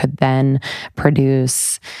 which could then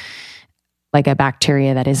produce like a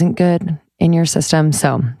bacteria that isn't good in your system.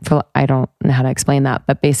 So I don't know how to explain that,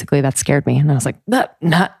 but basically that scared me. And I was like,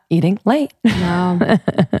 not eating late. No.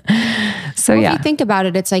 So If you think about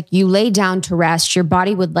it, it's like you lay down to rest. Your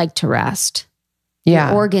body would like to rest. Yeah.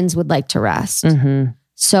 Your organs would like to rest. Mm-hmm.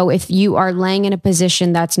 So if you are laying in a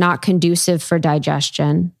position that's not conducive for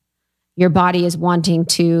digestion, your body is wanting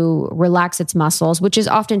to relax its muscles, which is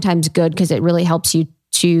oftentimes good because it really helps you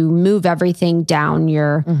to move everything down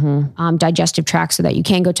your digestive tract so that you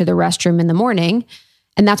can go to the restroom in the morning.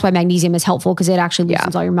 And that's why magnesium is helpful because it actually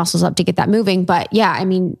loosens all your muscles up to get that moving. But yeah, I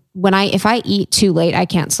mean, if I eat too late, I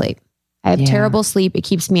can't sleep. I have terrible sleep. It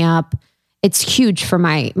keeps me up. It's huge for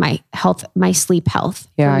my health, my sleep health.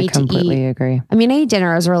 Yeah, for me I completely agree. I mean, I eat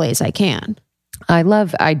dinner as early as I can. I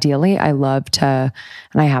love to,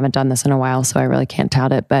 and I haven't done this in a while, so I really can't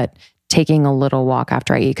tout it, but taking a little walk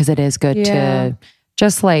after I eat, because it is good to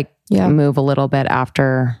just like move a little bit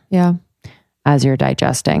after as you're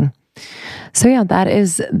digesting. So yeah, that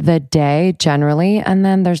is the day generally. And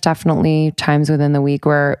then there's definitely times within the week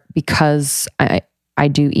where, because I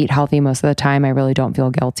do eat healthy most of the time, I really don't feel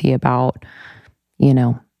guilty about,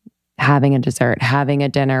 having a dessert, having a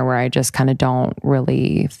dinner where I just kind of don't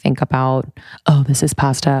really think about, oh, this is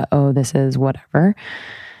pasta. Oh, this is whatever.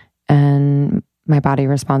 And my body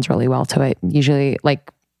responds really well to it. Usually like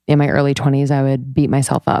in my early 20s, I would beat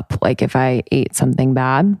myself up. Like if I ate something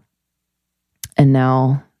bad, and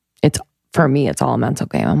now for me, it's all a mental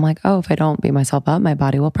game. I'm like, oh, if I don't beat myself up, my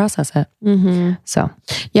body will process it. Mm-hmm. So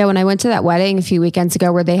yeah, when I went to that wedding a few weekends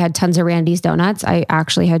ago where they had tons of Randy's donuts, I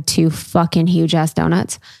actually had 2 fucking huge ass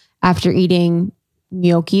donuts after eating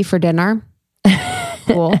gnocchi for dinner.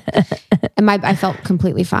 Cool. And I felt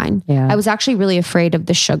completely fine. Yeah. I was actually really afraid of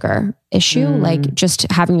the sugar issue, like just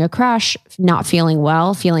having a crash, not feeling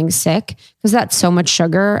well, feeling sick, because that's so much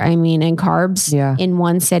sugar. I mean, and carbs in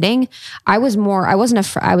one sitting. I wasn't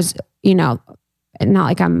afraid. I was, not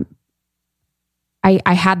like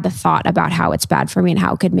I had the thought about how it's bad for me and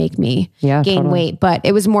how it could make me gain weight, but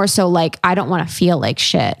it was more so like, I don't want to feel like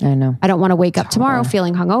shit. I know. I don't want to wake up tomorrow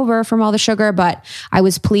feeling hungover from all the sugar, but I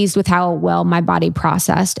was pleased with how well my body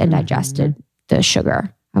processed and digested the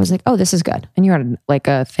sugar. I was like, oh, this is good. And you had like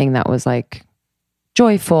a thing that was like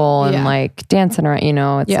joyful and like dancing around,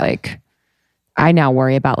 it's like, I now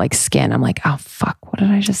worry about like skin. I'm like, oh fuck, what did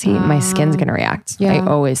I just eat? My skin's going to react. I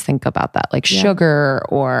always think about that, like sugar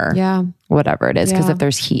or whatever it is. Because if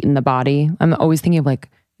there's heat in the body, I'm always thinking of like,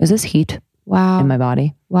 is this heat in my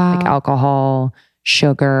body? Wow. Like alcohol,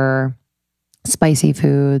 sugar, spicy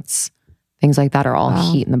foods, things like that are all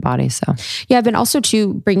heat in the body. So yeah, I've been also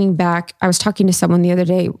too bringing back, I was talking to someone the other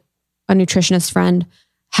day, a nutritionist friend,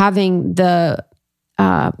 having the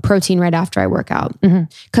protein right after I work out.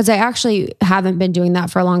 Because I actually haven't been doing that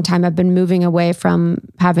for a long time. I've been moving away from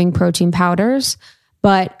having protein powders,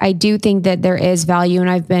 but I do think that there is value, and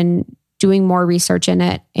I've been doing more research in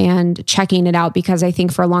it and checking it out, because I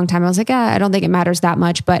think for a long time I was like, I don't think it matters that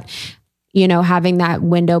much. But having that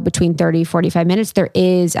window between 30, 45 minutes, there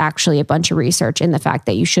is actually a bunch of research in the fact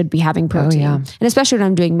that you should be having protein. And especially when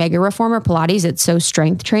I'm doing Mega Reformer Pilates, it's so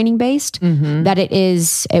strength training based that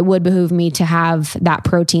it would behoove me to have that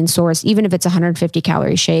protein source, even if it's 150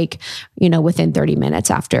 calorie shake, within 30 minutes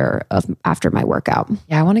after my workout.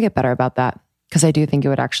 Yeah, I want to get better about that, because I do think it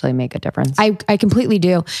would actually make a difference. I completely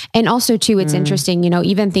do. And also too, it's interesting,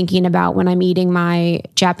 even thinking about when I'm eating my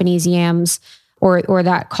Japanese yams or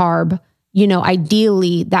that carb,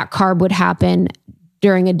 ideally that carb would happen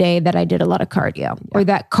during a day that I did a lot of cardio, or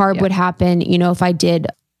that carb would happen, if I did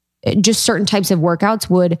just certain types of workouts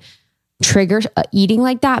would trigger eating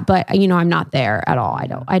like that. But, I'm not there at all.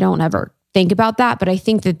 I don't ever think about that, but I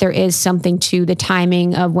think that there is something to the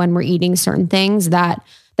timing of when we're eating certain things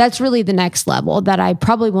that's really the next level that I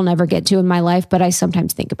probably will never get to in my life, but I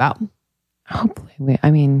sometimes think about. Hopefully.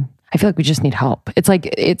 I feel like we just need help. It's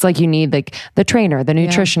like you need like the trainer, the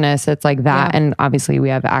nutritionist. It's like that. And obviously we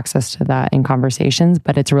have access to that in conversations,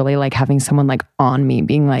 but it's really like having someone like on me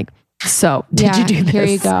being like, so did you do this? Here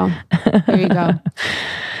you go. Here you go.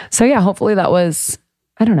 So yeah, hopefully that was,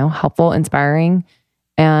 helpful, inspiring.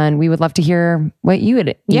 And we would love to hear what you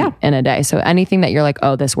would eat in a day. So anything that you're like,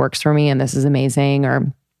 oh, this works for me and this is amazing,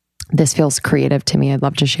 or this feels creative to me, I'd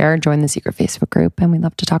love to share. Join the secret Facebook group, and we'd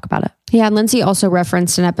love to talk about it. Yeah, and Lindsay also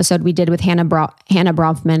referenced an episode we did with Hannah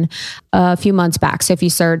Bronfman a few months back. So if you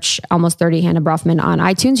search Almost 30 Hannah Bronfman on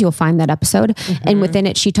iTunes, you'll find that episode. And within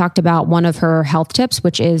it, she talked about one of her health tips,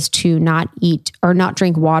 which is to not eat or not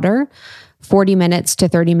drink water 40 minutes to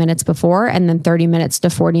 30 minutes before, and then 30 minutes to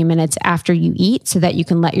 40 minutes after you eat, so that you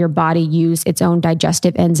can let your body use its own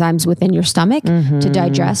digestive enzymes within your stomach to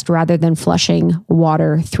digest, rather than flushing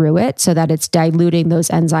water through it, so that it's diluting those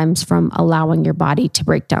enzymes from allowing your body to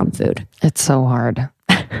break down food. It's so hard.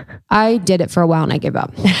 I did it for a while and I gave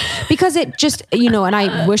up because it just, and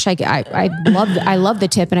I wish I love the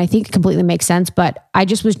tip, and I think it completely makes sense, but I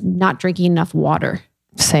just was not drinking enough water.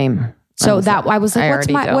 Same. So I was like,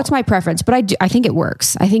 what's my preference? But I think it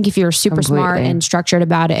works. I think if you're super smart and structured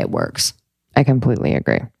about it, it works. I completely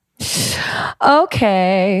agree.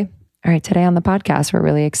 Okay. All right. Today on the podcast, we're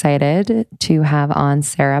really excited to have on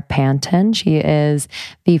Sara Panton. She is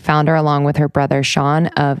the founder, along with her brother, Sean,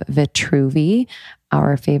 of Vitruvi,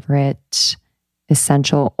 our favorite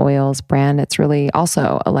essential oils brand. It's really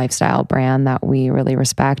also a lifestyle brand that we really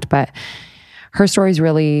respect, but her story is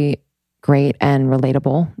really great and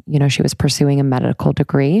relatable. She was pursuing a medical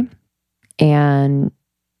degree, and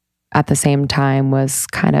at the same time was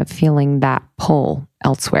kind of feeling that pull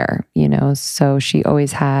elsewhere, so she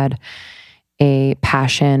always had a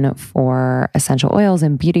passion for essential oils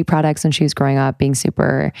and beauty products when she was growing up, being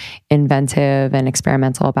super inventive and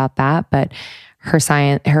experimental about that. But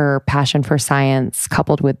her passion for science,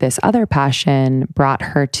 coupled with this other passion, brought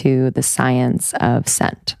her to the science of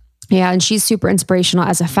scent. Yeah, and she's super inspirational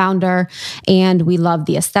as a founder, and we love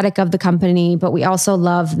the aesthetic of the company, but we also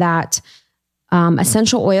love that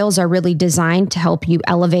essential oils are really designed to help you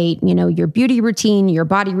elevate, your beauty routine, your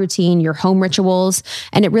body routine, your home rituals,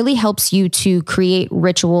 and it really helps you to create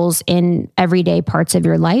rituals in everyday parts of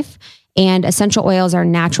your life. And essential oils are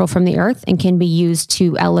natural from the earth and can be used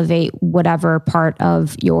to elevate whatever part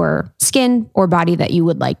of your skin or body that you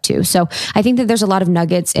would like to. So I think that there's a lot of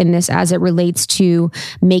nuggets in this as it relates to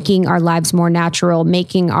making our lives more natural,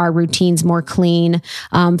 making our routines more clean,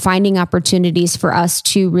 finding opportunities for us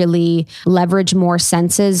to really leverage more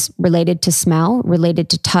senses related to smell, related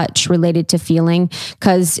to touch, related to feeling.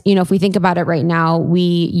 Because, if we think about it right now, we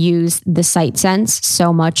use the sight sense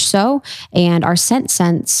so much so, and our scent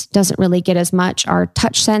sense doesn't really get as much. Our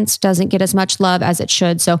touch sense doesn't get as much love as it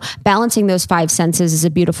should. So balancing those 5 senses is a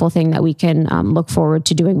beautiful thing that we can look forward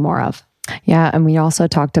to doing more of. Yeah. And we also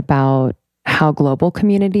talked about how global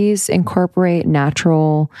communities incorporate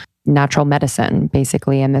natural medicine,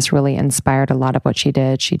 basically. And this really inspired a lot of what she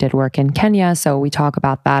did. She did work in Kenya. So we talk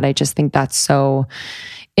about that. I just think that's so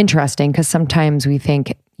interesting, because sometimes we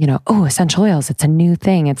think, essential oils, it's a new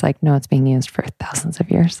thing. It's like, no, it's being used for thousands of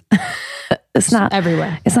years. It's not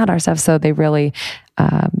everywhere. It's not our stuff. So they really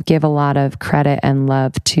give a lot of credit and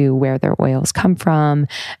love to where their oils come from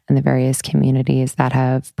and the various communities that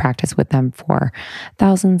have practiced with them for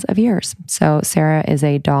thousands of years. So Sara is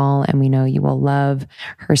a doll, and we know you will love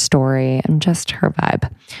her story and just her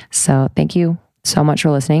vibe. So thank you so much for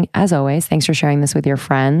listening. As always, thanks for sharing this with your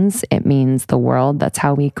friends. It means the world. That's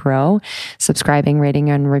how we grow. Subscribing, rating,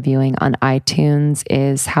 and reviewing on iTunes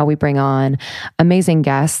is how we bring on amazing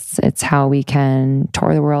guests. It's how we can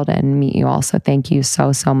tour the world and meet you all. So thank you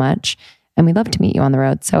so, so much. And we'd love to meet you on the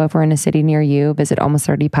road. So if we're in a city near you, visit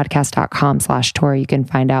almost30podcast.com/tour. You can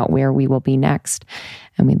find out where we will be next.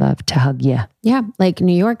 And we'd love to hug you. Yeah, like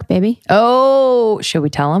New York, baby. Oh, should we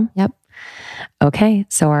tell them? Yep. Okay,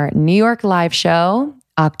 so our New York live show,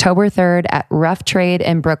 October 3rd at Rough Trade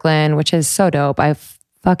in Brooklyn, which is so dope. I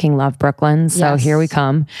fucking love Brooklyn. So Here we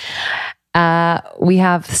come. We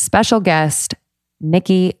have special guest,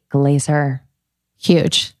 Nikki Glaser.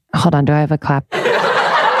 Huge. Hold on, do I have a clap?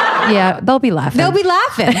 Yeah, they'll be laughing. They'll be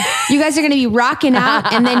laughing. You guys are going to be rocking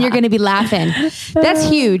out and then you're going to be laughing. That's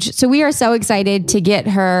huge. So we are so excited to get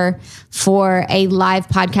her for a live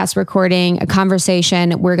podcast recording, a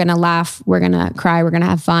conversation. We're going to laugh. We're going to cry. We're going to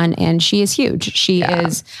have fun. And she is huge. She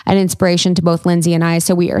is an inspiration to both Lindsay and I.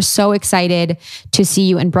 So we are so excited to see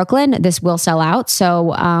you in Brooklyn. This will sell out.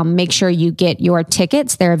 So make sure you get your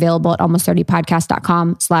tickets. They're available at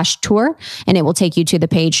almost30podcast.com/tour. And it will take you to the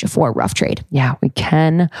page for Rough Trade. Yeah, we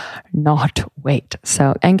can not wait.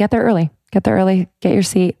 So, and get there early. Get there early. Get your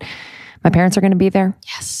seat. My parents are going to be there.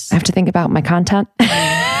 Yes. I have to think about my content.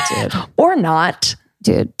 Dude. Or not.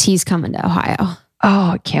 Dude, T's coming to Ohio.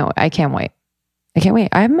 Oh, I can't wait. I can't wait.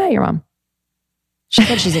 I haven't met your mom. She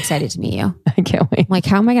said she's excited to meet you. I can't wait. I'm like,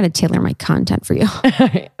 how am I going to tailor my content for you?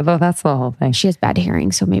 Well, that's the whole thing. She has bad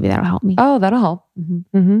hearing, so maybe that'll help me. Oh, that'll help.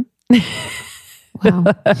 Wow.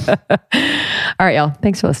 All right, y'all.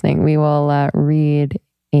 Thanks for listening. We will read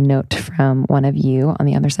a note from one of you on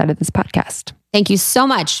the other side of this podcast. Thank you so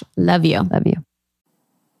much. Love you. Love you.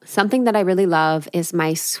 Something that I really love is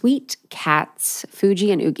my sweet cats, Fuji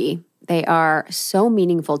and Oogie. They are so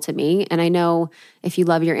meaningful to me. And I know if you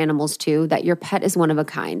love your animals too, that your pet is one of a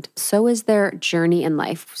kind. So is their journey in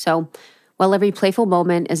life. So while every playful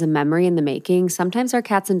moment is a memory in the making, sometimes our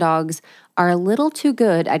cats and dogs are a little too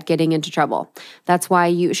good at getting into trouble. That's why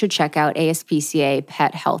you should check out ASPCA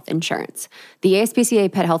Pet Health Insurance. The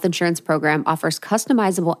ASPCA Pet Health Insurance Program offers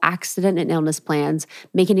customizable accident and illness plans,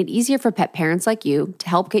 making it easier for pet parents like you to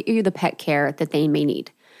help get you the pet care that they may need.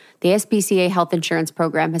 The ASPCA Health Insurance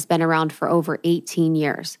Program has been around for over 18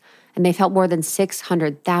 years, and they've helped more than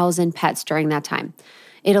 600,000 pets during that time.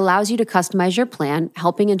 It allows you to customize your plan,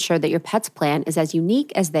 helping ensure that your pet's plan is as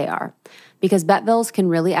unique as they are. Because vet bills can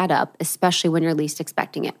really add up, especially when you're least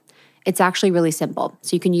expecting it. It's actually really simple.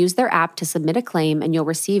 So you can use their app to submit a claim and you'll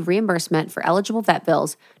receive reimbursement for eligible vet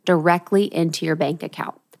bills directly into your bank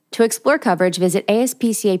account. To explore coverage, visit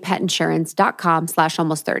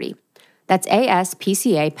aspcapetinsurance.com/almost30. That's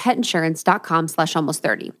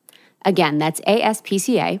aspcapetinsurance.com/almost30. Again, that's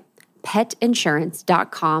ASPCA.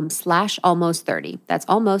 petinsurance.com/almost30. That's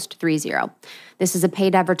almost 30. This is a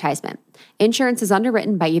paid advertisement. Insurance is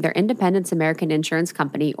underwritten by either Independence American Insurance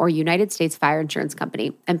Company or United States Fire Insurance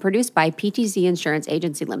Company and produced by PTZ Insurance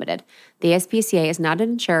Agency Limited. The SPCA is not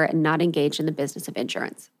an insurer and not engaged in the business of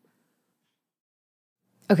insurance.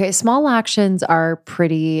 Okay, small actions are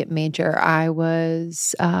pretty major. I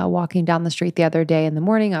was walking down the street the other day in the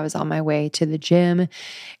morning. I was on my way to the gym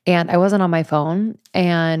and I wasn't on my phone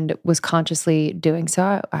and was consciously doing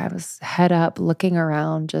so. I was head up, looking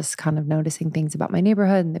around, just kind of noticing things about my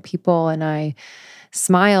neighborhood and the people. And I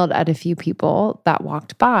smiled at a few people that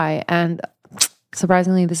walked by. And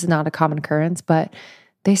surprisingly, this is not a common occurrence, but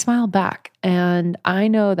they smiled back. And I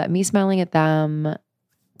know that me smiling at them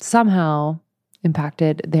somehow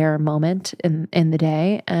impacted their moment in the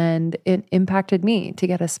day, and it impacted me to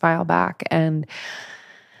get a smile back. And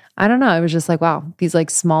I don't know, it was just like, wow, these like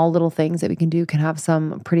small little things that we can do can have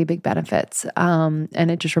some pretty big benefits. And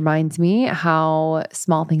it just reminds me how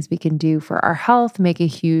small things we can do for our health make a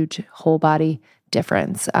huge whole body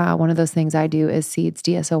difference. One of those things I do is Seeds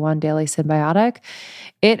DS-01 Daily Symbiotic.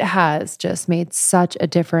 It has just made such a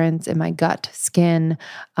difference in my gut, skin,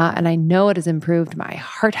 and I know it has improved my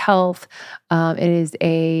heart health. It is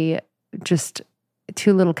just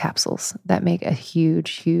 2 little capsules that make a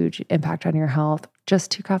huge, huge impact on your health.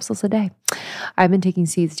 Just 2 capsules a day. I've been taking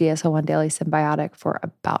Seeds DS-01 Daily Symbiotic for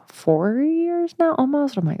about 4 years now,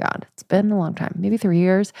 almost. Oh my God, it's been a long time, maybe 3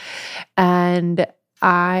 years. And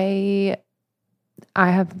I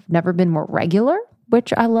have never been more regular,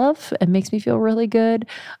 which I love. It makes me feel really good.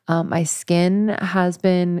 My skin has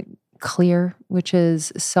been clear, which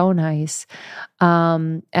is so nice.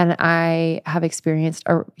 And I have experienced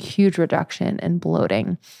a huge reduction in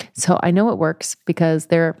bloating. So I know it works because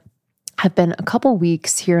there have been a couple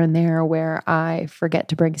weeks here and there where I forget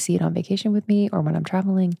to bring Seed on vacation with me or when I'm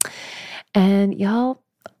traveling. And y'all,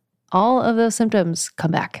 all of those symptoms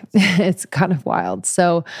come back. It's kind of wild.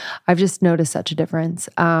 So I've just noticed such a difference.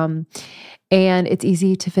 And it's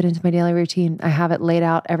easy to fit into my daily routine. I have it laid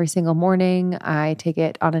out every single morning. I take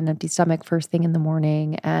it on an empty stomach first thing in the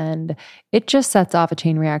morning, and it just sets off a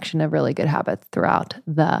chain reaction of really good habits throughout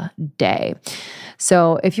the day.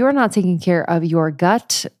 So if you're not taking care of your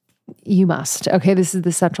gut, you must. Okay, this is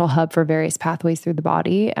the central hub for various pathways through the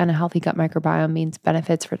body, and a healthy gut microbiome means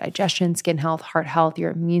benefits for digestion, skin health, heart health,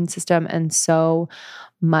 your immune system, and so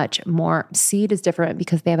much more. Seed is different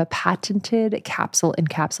because they have a patented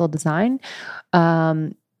capsule design,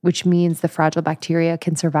 which means the fragile bacteria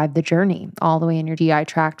can survive the journey all the way in your GI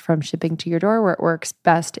tract from shipping to your door, where it works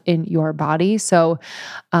best in your body. So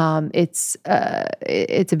it's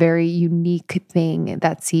a very unique thing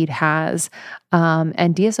that Seed has.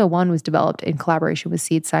 And DS-01 was developed in collaboration with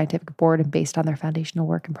Seed's scientific board and based on their foundational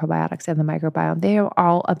work in probiotics and the microbiome. They are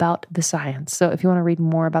all about the science. So if you want to read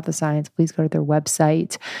more about the science, please go to their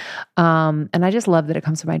website. And I just love that it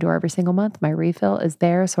comes to my door every single month. My refill is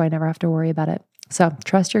there, so I never have to worry about it. So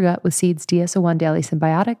trust your gut with Seed's DS-01 Daily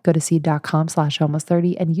Symbiotic. Go to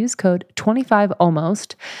seed.com/almost30 and use code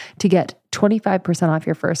 25almost to get 25% off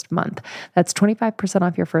your first month. That's 25%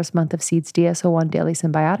 off your first month of Seed's DS-01 Daily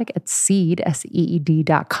Symbiotic at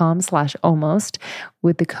seed.com/almost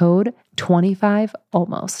with the code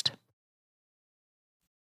 25almost.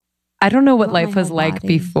 I don't know what life was like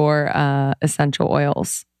before essential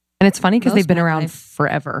oils. And it's funny because they've been around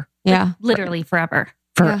forever. Yeah. Like, literally forever.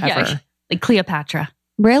 Forever. Yeah. Like Cleopatra.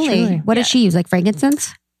 Really? Truly. What does she use? Like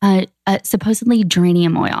frankincense? Supposedly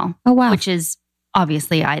geranium oil. Oh, wow. Which is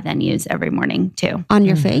obviously I then use every morning too. On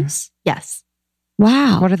your face? Yes.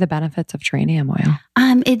 Wow. What are the benefits of geranium oil?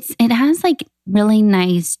 It has like really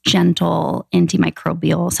nice, gentle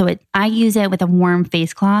antimicrobial. So I use it with a warm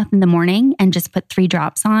face cloth in the morning and just put 3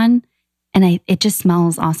 drops on. And it just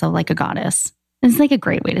smells also like a goddess. It's like a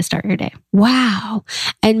great way to start your day. Wow.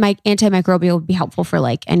 And my antimicrobial would be helpful for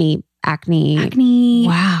like any acne.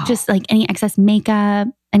 Wow. Just like any excess makeup,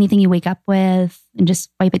 anything you wake up with, and just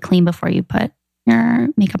wipe it clean before you put your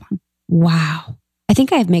makeup on. Wow. I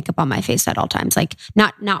think I have makeup on my face at all times. Like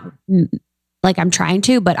not like I'm trying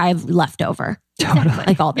to, but I have leftover. Totally.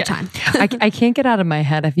 Like all the time. I can't get out of my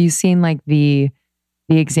head. Have you seen like the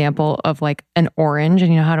example of like an orange,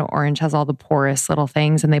 and you know how an orange has all the porous little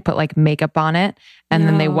things, and they put like makeup on it and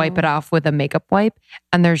then they wipe it off with a makeup wipe,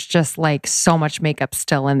 and there's just like so much makeup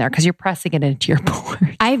still in there because you're pressing it into your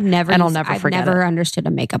pores. I've never understood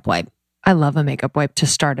a makeup wipe. I love a makeup wipe to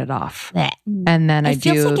start it off. Blech. And then I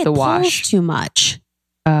do like the wash. Too much.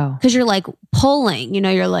 Oh. Because you're like pulling,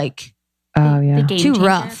 you're like, oh yeah. The game too changer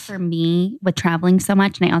rough for me with traveling so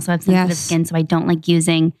much. And I also have sensitive skin, so I don't like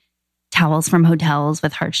using towels from hotels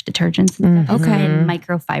with harsh detergents and stuff. Okay. And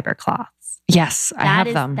microfiber cloths. Yes, I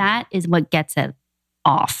have them. That is what gets it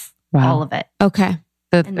off. Wow. All of it. Okay.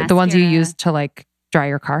 The ones you use to like dry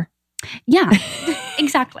your car. Yeah,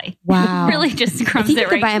 exactly. Wow. Really just I scrubs think it you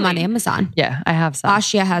can right buy them on clean. Amazon. Yeah, I have some.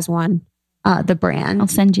 Ashia has one, the brand. I'll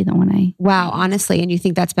send you the one Wow, honestly. And you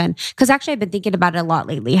think that's been, because actually I've been thinking about it a lot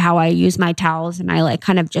lately, how I use my towels and I like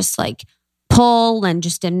kind of just like pull and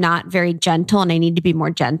just am not very gentle, and I need to be more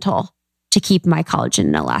gentle to keep my collagen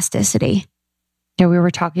and elasticity. Yeah, we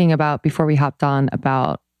were talking about before we hopped on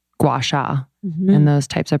about gua sha and those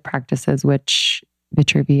types of practices, which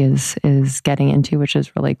Vitruvi is getting into, which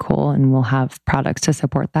is really cool. And we'll have products to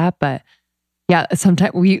support that. But yeah,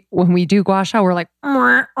 sometimes when we do gua sha, we're like,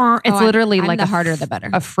 it's literally I'm like the harder, the better.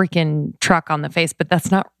 A freaking truck on the face, but that's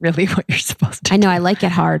not really what you're supposed to I know, do. I like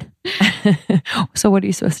it hard. So what are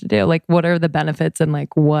you supposed to do? Like, what are the benefits, and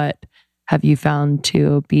like, what have you found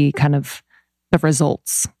to be kind of the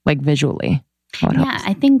results, like visually?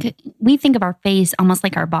 I think we think of our face almost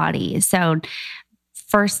like our body. So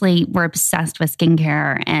firstly, we're obsessed with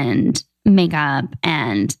skincare and makeup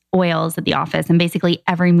and oils at the office. And basically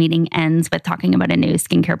every meeting ends with talking about a new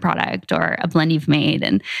skincare product or a blend you've made.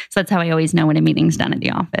 And so that's how I always know when a meeting's done at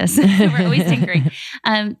the office. So we're always tinkering.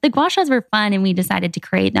 The gua shas were fun, and we decided to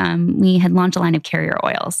create them. We had launched a line of carrier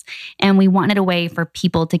oils, and we wanted a way for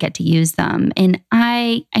people to get to use them. And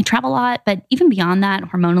I travel a lot, but even beyond that,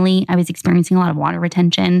 hormonally, I was experiencing a lot of water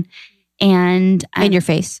retention. And in your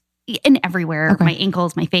face? And everywhere, my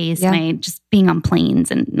ankles, my face, my just being on planes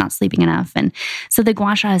and not sleeping enough. And so the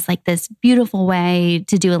gua sha is like this beautiful way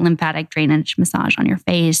to do a lymphatic drainage massage on your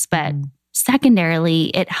face. But secondarily,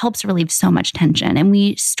 it helps relieve so much tension. And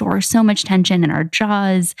we store so much tension in our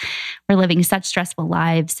jaws. We're living such stressful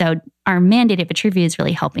lives. So our mandate at Vitruvi is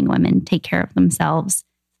really helping women take care of themselves.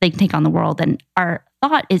 They can take on the world. And our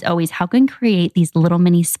thought is always, how can we create these little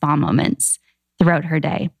mini spa moments throughout her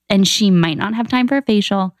day? And she might not have time for a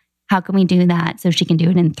facial. How can we do that so she can do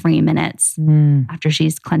it in 3 minutes after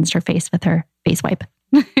she's cleansed her face with her face wipe?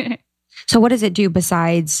 So what does it do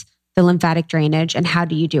besides the lymphatic drainage, and how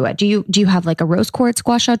do you do it? Do you have like a rose quartz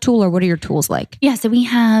gua sha tool, or what are your tools like? Yeah, so we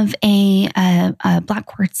have a black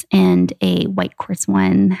quartz and a white quartz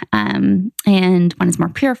one. And one is more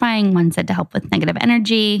purifying, one said to help with negative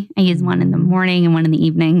energy. I use one in the morning and one in the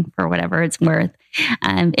evening for whatever it's worth.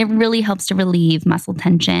 It really helps to relieve muscle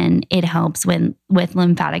tension. It helps with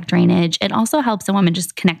lymphatic drainage. It also helps a woman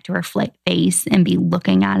just connect to her face and be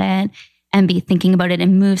looking at it and be thinking about it,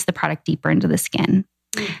 and moves the product deeper into the skin.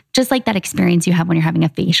 Just like that experience you have when you're having a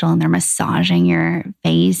facial and they're massaging your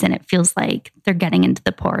face and it feels like they're getting into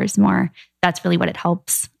the pores more. That's really what it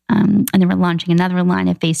helps. And then we're launching another line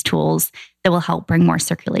of face tools that will help bring more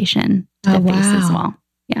circulation to the face as well.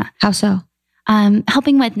 Yeah. How so?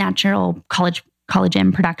 Helping with natural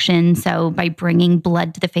collagen production. So by bringing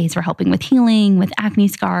blood to the face, we're helping with healing, with acne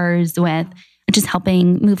scars, with just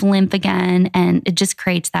helping move lymph again. And it just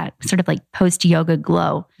creates that sort of like post-yoga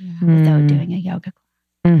glow without doing a yoga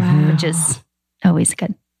class, which is always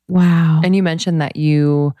good. Wow. And you mentioned that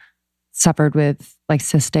you suffered with like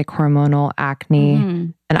cystic hormonal acne.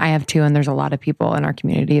 And I have too. And there's a lot of people in our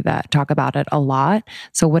community that talk about it a lot.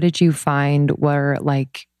 So what did you find were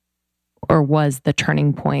like, or was the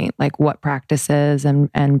turning point? Like what practices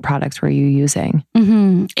and products were you using?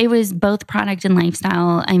 It was both product and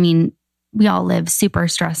lifestyle. I mean, we all live super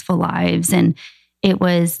stressful lives, and it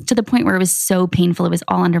was to the point where it was so painful. It was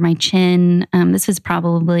all under my chin. This was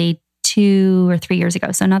probably 2 or 3 years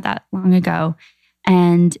ago, so not that long ago.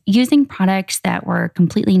 And using products that were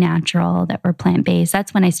completely natural, that were plant-based,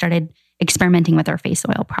 that's when I started experimenting with our face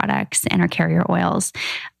oil products and our carrier oils.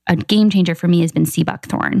 A game changer for me has been sea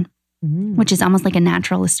buckthorn, which is almost like a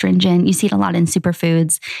natural astringent. You see it a lot in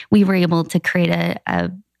superfoods. We were able to create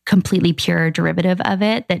a completely pure derivative of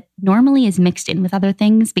it that normally is mixed in with other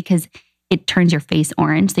things because it turns your face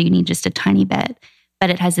orange. So you need just a tiny bit, but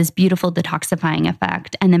it has this beautiful detoxifying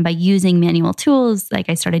effect. And then by using manual tools, like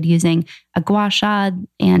I started using a gua sha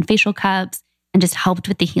and facial cups, and just helped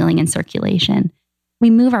with the healing and circulation. We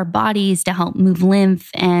move our bodies to help move lymph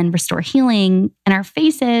and restore healing, and our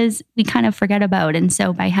faces we kind of forget about. And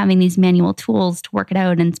so by having these manual tools to work it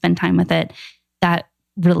out and spend time with it, that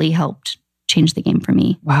really helped change the game for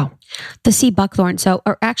me. Wow. The sea buckthorn. So,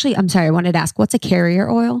 or actually, I'm sorry, I wanted to ask, what's a carrier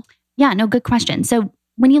oil? Yeah, no, good question. So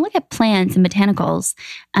when you look at plants and botanicals,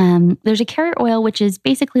 there's a carrier oil, which is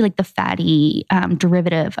basically like the fatty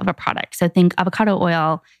derivative of a product. So think avocado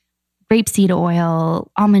oil, grapeseed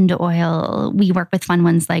oil, almond oil. We work with fun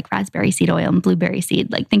ones like raspberry seed oil and blueberry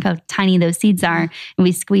seed. Like think how tiny those seeds are, and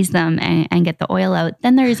we squeeze them and get the oil out.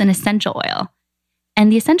 Then there's an essential oil.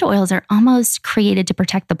 And the essential oils are almost created to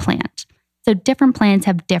protect the plant. So different plants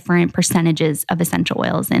have different percentages of essential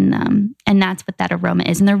oils in them. And that's what that aroma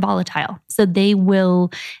is. And they're volatile. So they will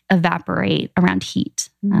evaporate around heat.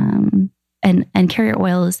 And carrier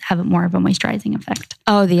oils have more of a moisturizing effect.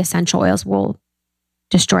 Oh, the essential oils will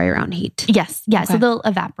destroy around heat. Yes. Yeah. Okay. So they'll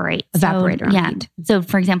evaporate. Evaporate around heat. So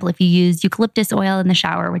for example, if you use eucalyptus oil in the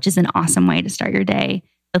shower, which is an awesome way to start your day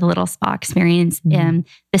with a little spa experience, the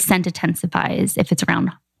scent intensifies if it's around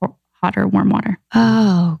hot or warm water.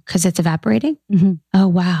 Oh, because it's evaporating? Oh,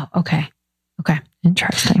 wow. Okay.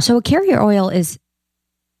 Interesting. So a carrier oil is,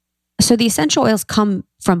 so the essential oils come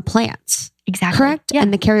from plants. Exactly. Correct? Yeah.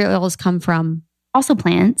 And the carrier oils come from? Also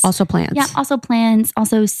plants. Also plants. Yeah, also plants,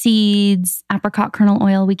 also seeds, apricot kernel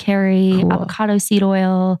oil we carry, Cool. avocado seed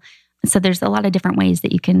oil. So there's a lot of different ways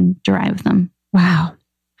that you can derive them. Wow.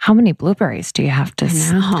 How many blueberries do you have to? It's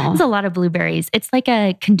a lot of blueberries. It's like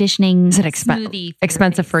a conditioning Is it smoothie.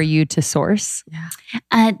 expensive for you to source?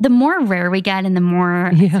 The more rare we get and the more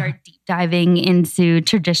I start deep diving into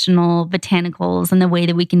traditional botanicals and the way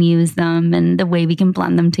that we can use them and the way we can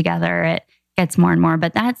blend them together, it gets more and more.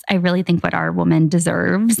 But that's, I really think, what our woman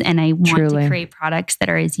deserves. And I want to create products that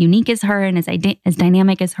are as unique as her and as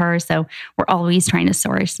dynamic as her. So we're always trying to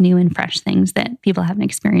source new and fresh things that people haven't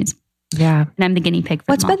experienced. Yeah. And I'm the guinea pig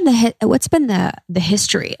for What's been the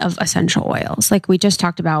history of essential oils? Like we just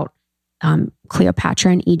talked about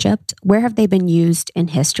Cleopatra in Egypt. Where have they been used in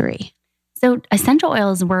history? So essential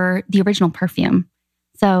oils were the original perfume.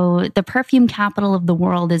 So the perfume capital of the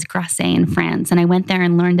world is Grasse in France. And I went there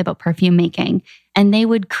and learned about perfume making. And they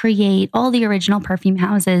would create all the original perfume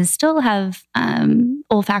houses, still have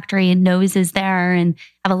olfactory noses there and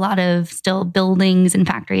have a lot of still buildings and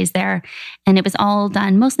factories there. And it was all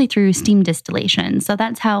done mostly through steam distillation. So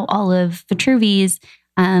that's how all of Vitruvi's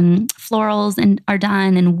florals are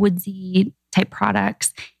done and woodsy type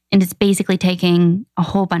products. And it's basically taking a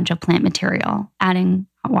whole bunch of plant material, adding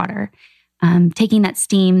hot water. taking that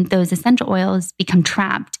steam, those essential oils become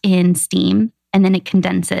trapped in steam, and then it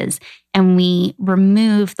condenses. And we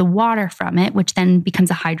remove the water from it, which then becomes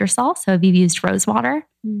a hydrosol. So if you've used rose water,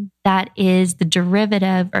 that is the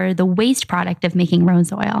derivative or the waste product of making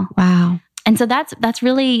rose oil. Wow. And so that's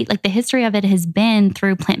really like the history of it has been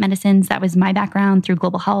through plant medicines. That was my background, through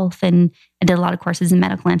global health. And I did a lot of courses in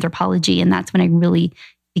medical anthropology. And that's when I really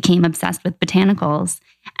became obsessed with botanicals.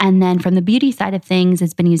 And then from the beauty side of things,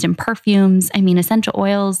 it's been used in perfumes. I mean, essential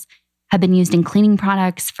oils have been used in cleaning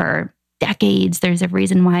products for decades. There's a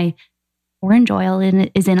reason why orange oil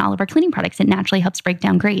is in all of our cleaning products. It naturally helps break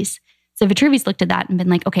down grease. So Vitruvi's looked at that and been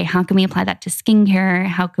like, okay, how can we apply that to skincare?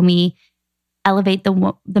 How can we elevate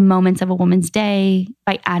the moments of a woman's day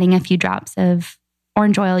by adding a few drops of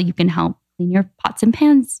orange oil? You can help clean your pots and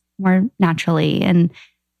pans more naturally. And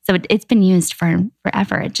so it's been used for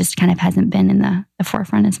forever. It just kind of hasn't been in the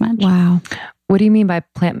forefront as much. Wow. What do you mean by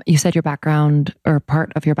plant? You said your background or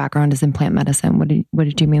part of your background is in plant medicine. What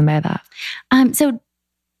did you mean by that? So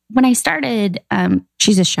when I started,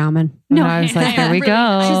 she's a shaman. No, I was like, here we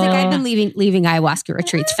go. She's like, I've been leaving ayahuasca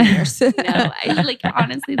retreats for years. No, I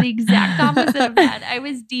honestly the exact opposite of that. I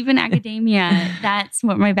was deep in academia. That's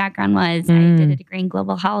what my background was. I did a degree in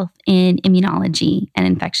global health in immunology and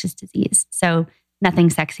infectious disease. So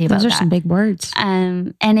nothing sexy about that. Those are some big words.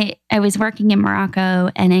 I was working in Morocco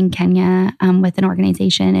and in Kenya with an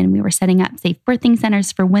organization, and we were setting up safe birthing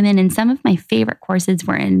centers for women. And some of my favorite courses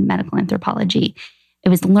were in medical anthropology. It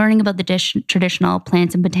was learning about the traditional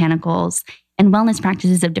plants and botanicals and wellness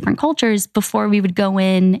practices of different cultures before we would go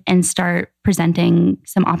in and start presenting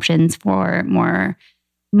some options for more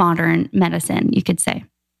modern medicine, you could say.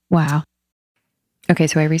 Wow. Okay,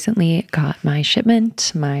 so I recently got my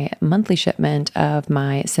monthly shipment of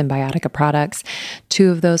my Symbiotica products. 2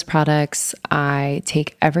 of those products I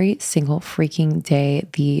take every single freaking day.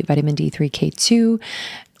 The vitamin D3K2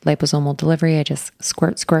 liposomal delivery, I just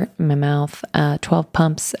squirt in my mouth, 12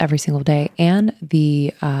 pumps every single day, and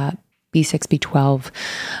the B6,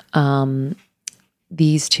 B12.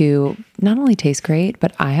 These 2 not only taste great,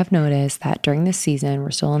 but I have noticed that during this season, we're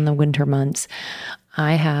still in the winter months,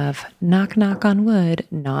 I have, knock on wood,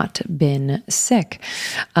 not been sick.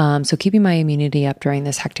 So keeping my immunity up during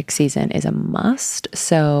this hectic season is a must.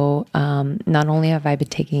 So not only have I been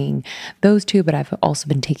taking those 2, but I've also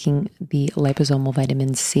been taking the liposomal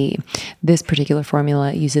vitamin C. This particular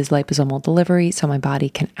formula uses liposomal delivery, so my body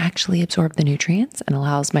can actually absorb the nutrients and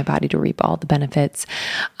allows my body to reap all the benefits.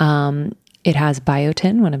 It has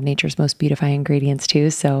biotin, one of nature's most beautifying ingredients too.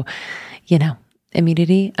 So,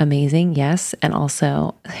 immunity, amazing, yes. And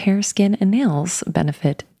also hair, skin, and nails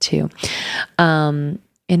benefit too. In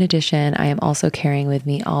addition, I am also carrying with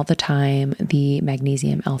me all the time the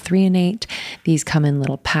magnesium L-threonate. These come in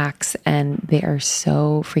little packs and they are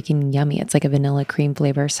so freaking yummy. It's like a vanilla cream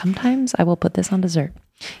flavor. Sometimes I will put this on dessert.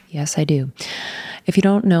 Yes, I do. If you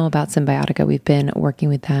don't know about Symbiotica, we've been working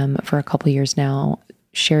with them for a couple years now.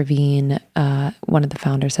 Shervine, one of the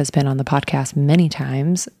founders, has been on the podcast many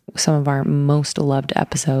times, some of our most loved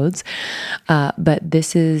episodes. But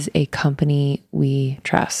this is a company we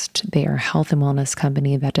trust. They are a health and wellness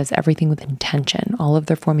company that does everything with intention. All of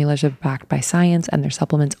their formulas are backed by science, and their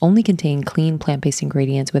supplements only contain clean plant-based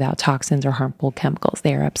ingredients without toxins or harmful chemicals.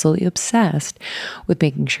 They are absolutely obsessed with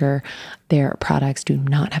making sure their products do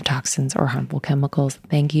not have toxins or harmful chemicals.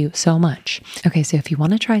 Thank you so much. Okay, so if you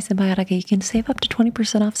want to try Symbiotica, you can save up to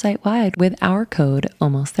 20% off site-wide with our code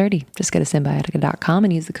almost30. Just go to symbiotica.com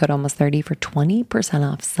and use the code almost30 for 20%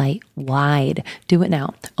 off site-wide. Do it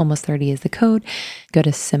now. Almost30 is the code. Go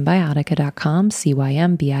to symbiotica.com,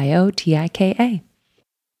 Symbiotika.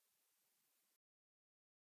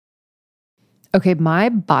 Okay, my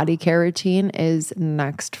body care routine is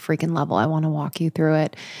next freaking level. I want to walk you through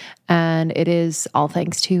it. And it is all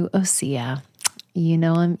thanks to Osea. You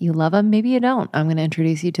know them, you love them, maybe you don't. I'm going to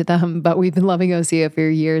introduce you to them, but we've been loving Osea for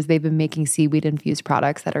years. They've been making seaweed-infused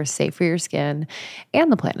products that are safe for your skin and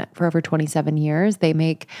the planet for over 27 years. They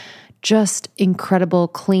make just incredible,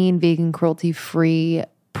 clean, vegan, cruelty-free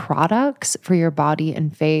products for your body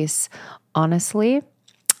and face. Honestly,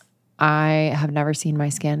 I have never seen my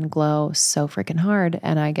skin glow so freaking hard,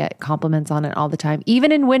 and I get compliments on it all the time,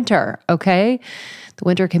 even in winter, okay? The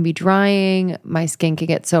winter can be drying. My skin can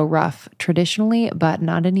get so rough traditionally, but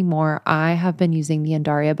not anymore. I have been using the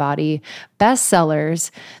Undaria Body bestsellers.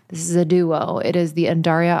 This is a duo. It is the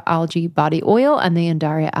Undaria Algae Body Oil and the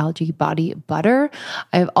Undaria Algae Body Butter.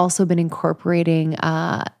 I have also been incorporating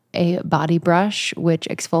a body brush, which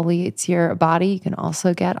exfoliates your body. You can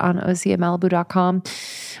also get on oseamalibu.com.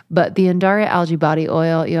 But the Undaria algae body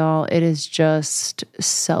oil, y'all, it is just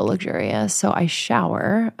so luxurious. So I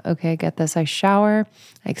shower. Okay, get this. I shower,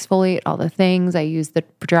 I exfoliate all the things. I use the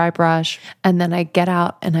dry brush, and then I get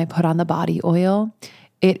out and I put on the body oil.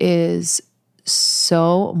 It is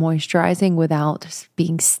so moisturizing without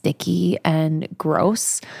being sticky and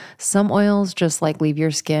gross. Some oils just like leave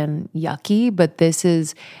your skin yucky, but this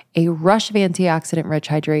is a rush of antioxidant rich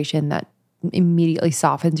hydration that immediately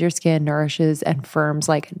softens your skin, nourishes and firms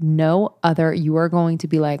like no other. You are going to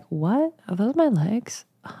be like, what? Are those my legs?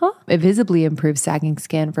 Huh? It visibly improves sagging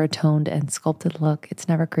skin for a toned and sculpted look. It's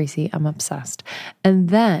never greasy. I'm obsessed. And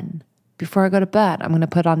then before I go to bed, I'm going to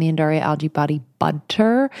put on the Undaria Algae Body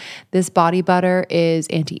Butter. This body butter is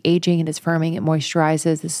anti-aging. It is firming. It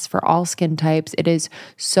moisturizes. This is for all skin types. It is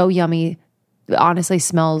so yummy. It honestly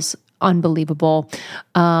smells unbelievable.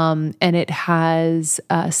 And it has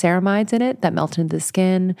ceramides in it that melt into the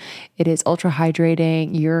skin. It is ultra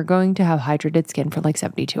hydrating. You're going to have hydrated skin for like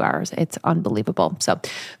 72 hours. It's unbelievable. So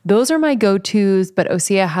those are my go-tos, but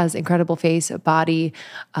Osea has incredible face, body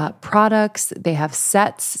products. They have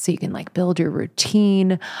sets so you can like build your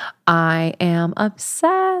routine. I am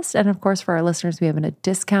obsessed. And of course, for our listeners, we have a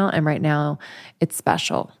discount. And right now it's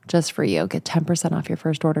special just for you. Get 10% off your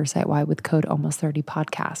first order site-wide with code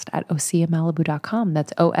almost30podcast at oseamalibu.com.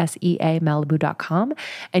 That's OSEA Malibu.com.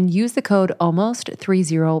 And use the code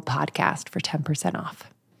almost30podcast for 10% off.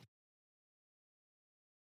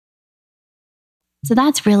 So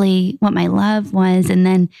that's really what my love was. And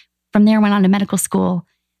then from there, went on to medical school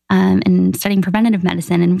and studying preventative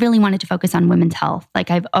medicine, and really wanted to focus on women's health.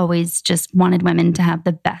 Like I've always just wanted women to have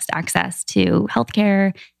the best access to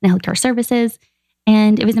healthcare and healthcare services.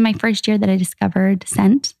 And it was in my first year that I discovered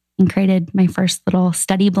scent and created my first little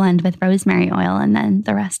study blend with rosemary oil. And then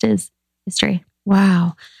the rest is history.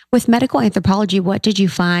 Wow. With medical anthropology, what did you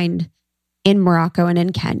find in Morocco and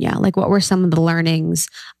in Kenya? Like what were some of the learnings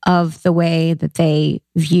of the way that they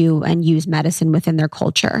view and use medicine within their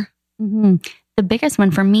culture? Mm-hmm. The biggest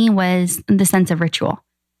one for me was the sense of ritual.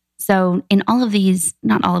 So in all of these,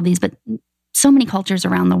 not all of these, but so many cultures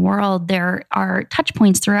around the world, there are touch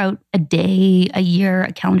points throughout a day, a year,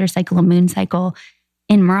 a calendar cycle, a moon cycle.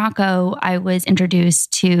 In Morocco, I was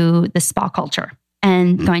introduced to the spa culture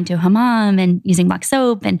and going to a hammam and using black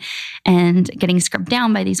soap and getting scrubbed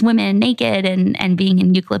down by these women naked and being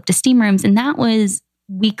in eucalyptus steam rooms. And that was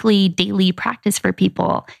weekly, daily practice for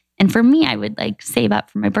people. And for me, I would like save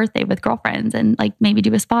up for my birthday with girlfriends and like maybe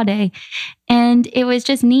do a spa day. And it was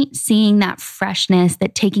just neat seeing that freshness,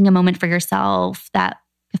 that taking a moment for yourself, that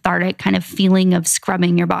cathartic kind of feeling of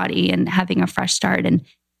scrubbing your body and having a fresh start. And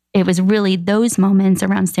it was really those moments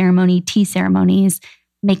around ceremony, tea ceremonies,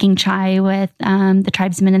 making chai with the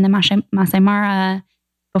tribesmen in the Masai Mara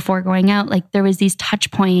before going out. Like there was these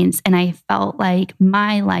touch points, and I felt like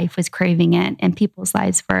my life was craving it and people's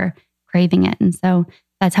lives were craving it. And so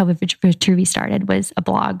that's how Vitruvi started, was a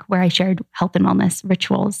blog where I shared health and wellness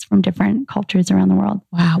rituals from different cultures around the world.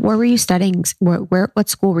 Wow. Where were you studying? What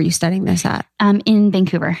school were you studying this at? In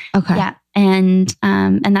Vancouver. Okay. Yeah. And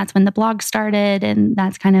that's when the blog started, and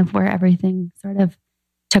that's kind of where everything sort of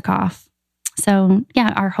took off. So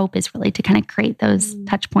yeah, our hope is really to kind of create those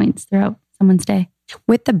touch points throughout someone's day.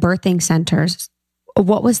 With the birthing centers,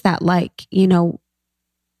 what was that like? You know,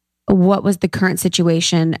 what was the current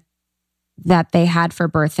situation that they had for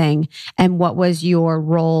birthing, and what was your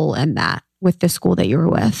role in that with the school that you were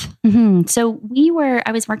with? Mm-hmm. So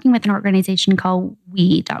I was working with an organization called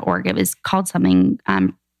we.org. It was called something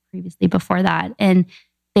previously before that. And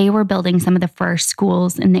they were building some of the first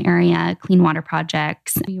schools in the area, clean water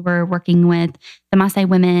projects. We were working with the Maasai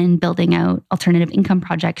women, building out alternative income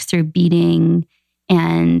projects through beading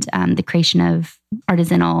and the creation of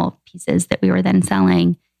artisanal pieces that we were then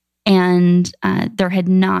selling. And there had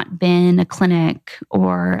not been a clinic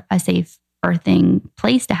or a safe birthing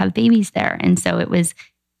place to have babies there. And so it was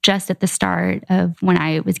just at the start of when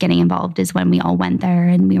I was getting involved is when we all went there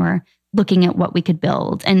and we were looking at what we could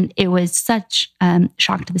build. And it was such a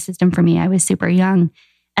shock to the system for me. I was super young,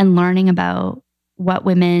 and learning about what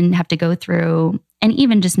women have to go through, and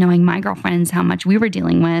even just knowing my girlfriends, how much we were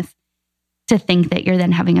dealing with, to think that you're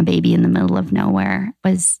then having a baby in the middle of nowhere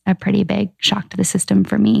was a pretty big shock to the system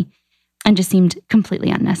for me, and just seemed completely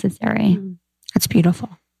unnecessary. That's beautiful.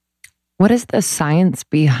 What is the science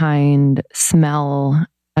behind smell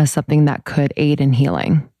as something that could aid in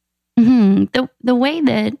healing? Mm-hmm. The way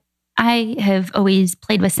that I have always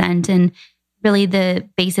played with scent, and really the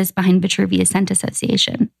basis behind Vitruvi is scent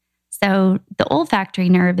association. So the olfactory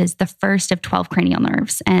nerve is the first of 12 cranial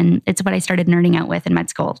nerves. And it's what I started nerding out with in med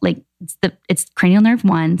school. Like it's cranial nerve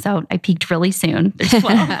 1. So I peaked really soon. There's 12.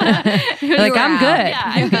 Like, I'm good. Yeah,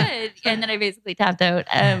 I'm good. And then I basically tapped out.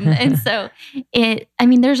 And so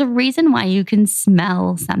there's a reason why you can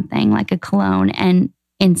smell something like a cologne and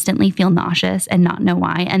instantly feel nauseous and not know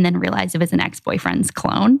why, and then realize it was an ex-boyfriend's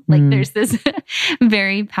cologne. Like there's this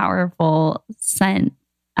very powerful scent.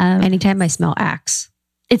 Anytime I smell Axe,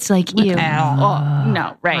 it's like, ew. Oh,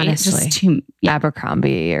 no, right. Honestly. It's just too,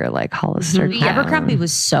 Abercrombie or like Hollister. Yeah. Abercrombie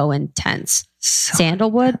was so intense.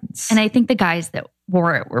 Sandalwood. and I think the guys that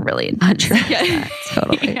wore it were really intense. Yeah,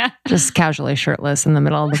 totally. Yeah. Just casually shirtless in the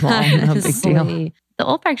middle of the mall. No big deal. The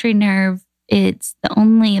olfactory nerve, it's the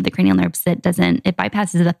only of the cranial nerves that it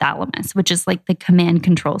bypasses the thalamus, which is like the command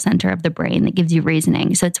control center of the brain that gives you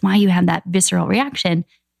reasoning. So it's why you have that visceral reaction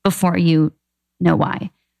before you know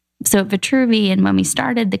why. So at Vitruvi, and when we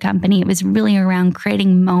started the company, it was really around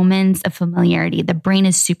creating moments of familiarity. The brain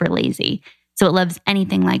is super lazy. So it loves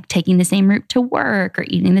anything like taking the same route to work or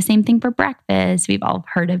eating the same thing for breakfast. We've all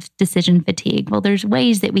heard of decision fatigue. Well, there's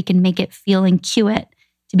ways that we can make it feel and cue it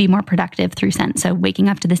to be more productive through scent. So waking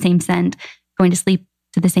up to the same scent, going to sleep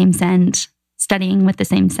to the same scent, studying with the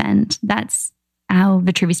same scent. That's how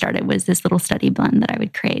Vitruvi started, was this little study blend that I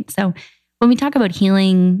would create. So when we talk about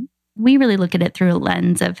healing, we really look at it through a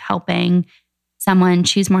lens of helping someone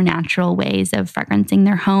choose more natural ways of fragrancing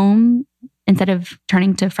their home instead of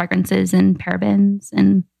turning to fragrances and parabens.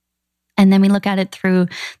 And then we look at it through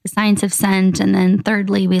the science of scent. And then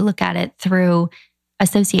thirdly, we look at it through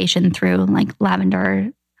association, through like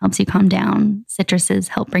lavender helps you calm down, citruses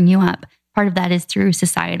help bring you up. Part of that is through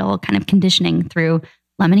societal kind of conditioning through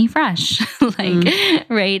lemony fresh,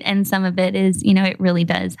 right? And some of it is, it really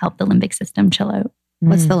does help the limbic system chill out.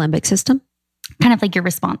 What's the limbic system? Kind of like your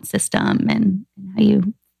response system and how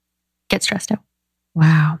you get stressed out.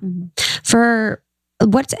 Wow. For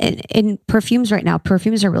what's in perfumes right now,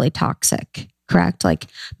 perfumes are really toxic, correct? Like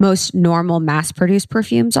most normal mass-produced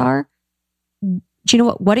perfumes are. Do you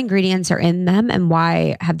know what ingredients are in them and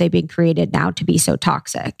why have they been created now to be so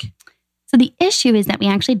toxic? So the issue is that we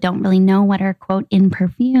actually don't really know what are, quote, in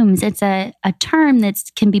perfumes. It's a term that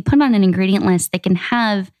can be put on an ingredient list that can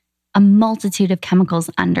have a multitude of chemicals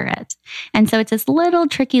under it. And so it's this little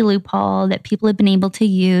tricky loophole that people have been able to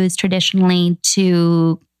use traditionally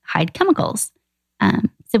to hide chemicals.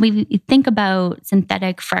 So we think about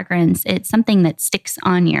synthetic fragrance, it's something that sticks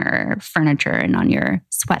on your furniture and on your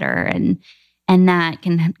sweater, and that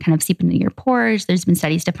can kind of seep into your pores. There's been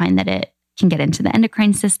studies to find that it can get into the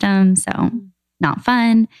endocrine system, so not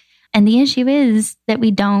fun. And the issue is that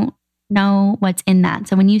we don't know what's in that.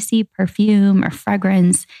 So when you see perfume or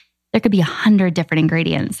fragrance, there could be 100 different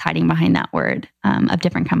ingredients hiding behind that word of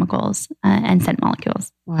different chemicals and scent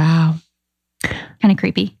molecules. Wow. Kind of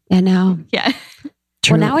creepy. I know. Yeah.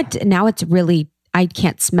 True. Well, now it's really, I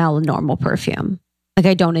can't smell a normal perfume. Like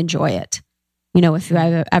I don't enjoy it. If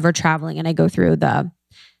I'm ever traveling and I go through the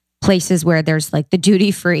places where there's like the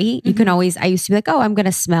duty free, you can always, I used to be like, oh, I'm going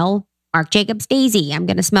to smell Marc Jacobs Daisy. I'm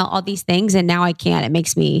going to smell all these things. And now I can't. It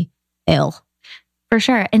makes me ill. For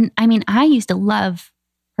sure. And I used to love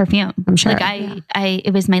perfume. I'm sure. Like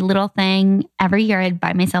it was my little thing. Every year I'd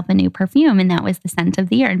buy myself a new perfume and that was the scent of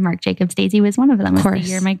the year. And Marc Jacobs Daisy was one of them. It was the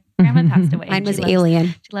year my grandma passed away. Mine was Alien.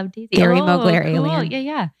 She loved Daisy. Gary Mugler, cool. Alien.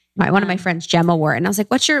 Yeah. One of my friends, Gemma, wore it. And I was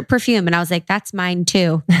like, what's your perfume? And I was like, that's mine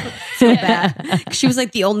too. So bad. She was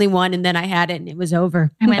like the only one. And then I had it and it was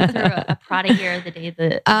over. I went through a Prada year the day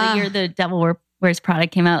the year the Devil Wears Prada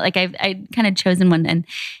came out. Like I'd kind of chosen one, and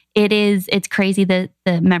it's crazy the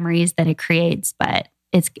memories that it creates, but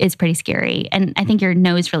it's pretty scary. And I think your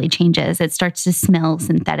nose really changes. It starts to smell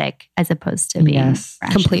synthetic as opposed to being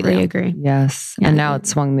fresh. Completely agree. Yes. Yeah. And now it's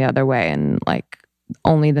swung the other way, and like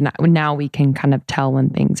only now we can kind of tell when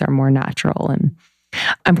things are more natural. And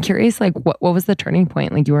I'm curious, like what was the turning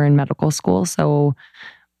point? Like you were in medical school, so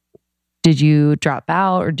did you drop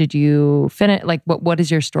out or did you finish? Like what is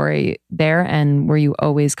your story there? And were you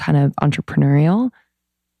always kind of entrepreneurial,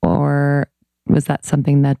 or was that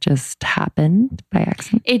something that just happened by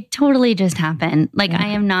accident? It totally just happened. Like I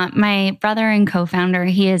am not, my brother and co-founder,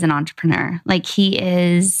 he is an entrepreneur. Like he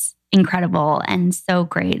is incredible and so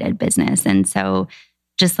great at business. And so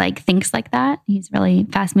just like thinks like that. He's really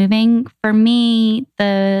fast moving. For me,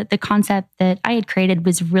 the concept that I had created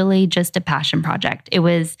was really just a passion project. It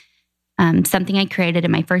was something I created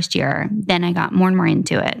in my first year. Then I got more and more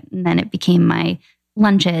into it. And then it became my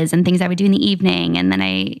lunches and things I would do in the evening. And then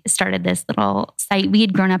I started this little site. We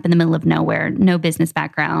had grown up in the middle of nowhere, no business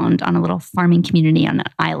background, on a little farming community on an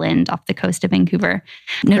island off the coast of Vancouver.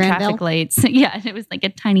 No traffic lights. Yeah, it was like a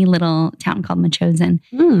tiny little town called Machosen.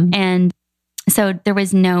 And so there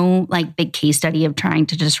was no like big case study of trying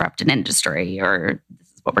to disrupt an industry or this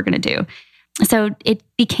is what we're going to do. So it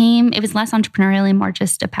was less entrepreneurial and more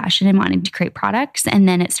just a passion and wanting to create products. And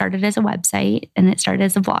then it started as a website and it started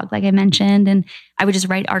as a vlog, like I mentioned. And I would just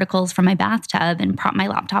write articles from my bathtub and prop my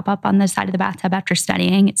laptop up on the side of the bathtub after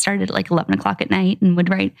studying. It started at like 11 o'clock at night and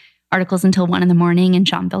would write articles until 1 a.m. And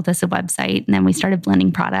Sean built us a website. And then we started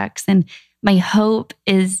blending products. And my hope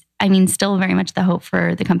is, still very much the hope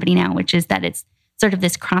for the company now, which is that it's sort of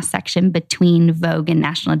this cross-section between Vogue and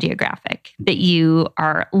National Geographic, that you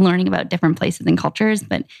are learning about different places and cultures,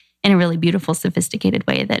 but in a really beautiful, sophisticated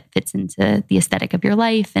way that fits into the aesthetic of your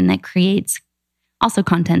life and that creates also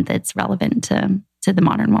content that's relevant to the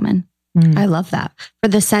modern woman. I love that. For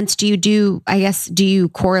the scents, do you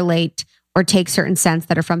correlate or take certain scents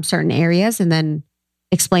that are from certain areas and then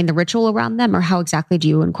explain the ritual around them, or how exactly do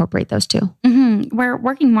you incorporate those two? We're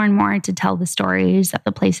working more and more to tell the stories of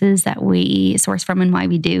the places that we source from and why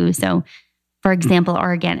we do. So, for example,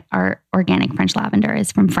 our organic French lavender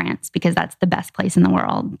is from France because that's the best place in the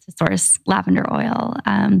world to source lavender oil.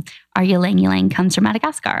 Our ylang ylang comes from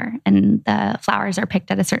Madagascar, and the flowers are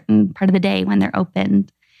picked at a certain part of the day when they're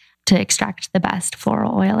opened to extract the best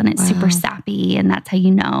floral oil, and it's super sappy, and that's how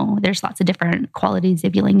you know. There's lots of different qualities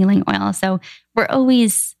of ylang ylang oil. So we're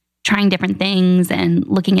always trying different things and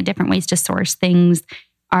looking at different ways to source things.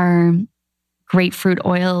 Our grapefruit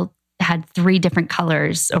oil had 3 different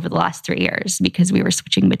colors over the last 3 years because we were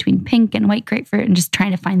switching between pink and white grapefruit and just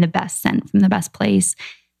trying to find the best scent from the best place,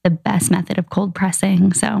 the best method of cold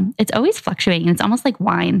pressing. So it's always fluctuating. It's almost like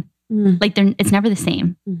wine. Like it's never the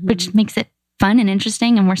same, which makes it fun and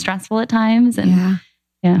interesting and more stressful at times. And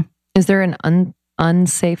yeah. Is there an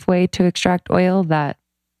unsafe way to extract oil that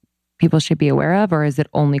people should be aware of, or is it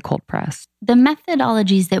only cold pressed? The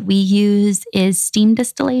methodologies that we use is steam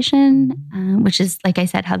distillation, which is, like I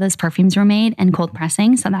said, how those perfumes were made, and cold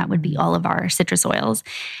pressing. So that would be all of our citrus oils.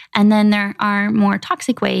 And then there are more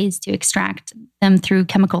toxic ways to extract them through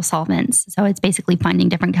chemical solvents. So it's basically finding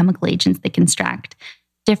different chemical agents that can extract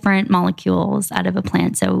different molecules out of a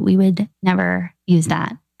plant. So we would never use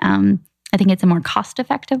that. I think it's a more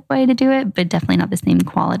cost-effective way to do it, but definitely not the same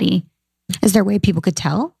quality. Is there a way people could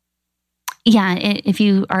tell? Yeah, if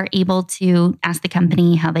you are able to ask the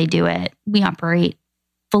company how they do it, we operate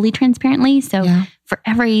fully transparently. So for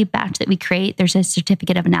every batch that we create, there's a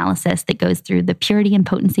certificate of analysis that goes through the purity and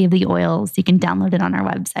potency of the oils. You can download it on our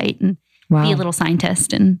website and be a little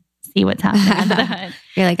scientist and see what's happening under the hood.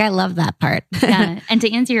 You're like, I love that part. Yeah. And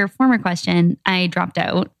to answer your former question, I dropped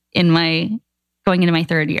out going into my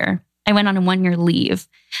 3rd year. I went on a 1-year leave.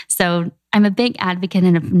 So I'm a big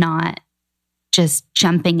advocate of not just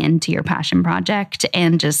jumping into your passion project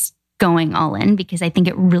and just going all in, because I think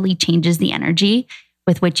it really changes the energy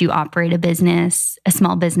with which you operate a business, a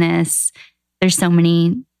small business. There's so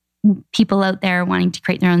many people out there wanting to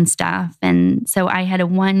create their own stuff. And so I had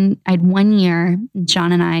 1 year, and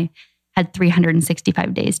Sean and I had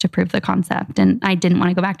 365 days to prove the concept. And I didn't want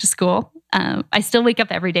to go back to school. I still wake up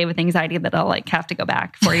every day with anxiety that I'll have to go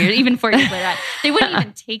back 4 years, even 4 years later. They wouldn't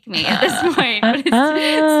even take me at this point, but it's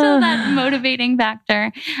still that motivating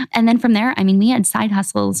factor. And then from there, we had side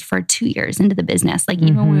hustles for 2 years into the business,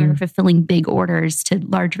 even when we were fulfilling big orders to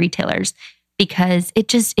large retailers, because it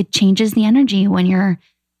changes the energy when you're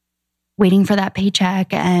waiting for that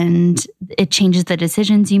paycheck, and it changes the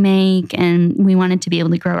decisions you make. And we wanted to be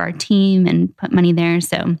able to grow our team and put money there.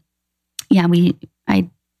 So yeah, I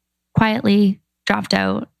quietly dropped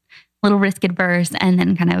out, a little risk adverse. And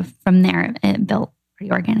then kind of from there, it built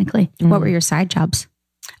pretty organically. What were your side jobs?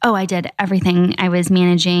 Oh, I did everything. I was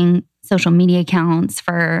managing social media accounts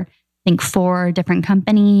for, I think, 4 different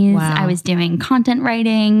companies. Wow. I was doing content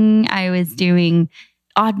writing. I was doing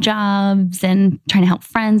odd jobs and trying to help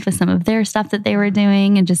friends with some of their stuff that they were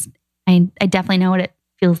doing. And just, I definitely know what it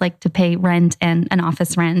feels like to pay rent and an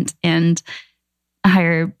office rent and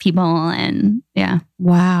hire people. And yeah.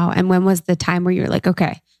 Wow. And when was the time where you were like,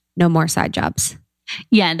 okay, no more side jobs?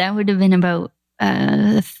 Yeah, that would have been about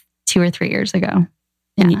 2 or 3 years ago.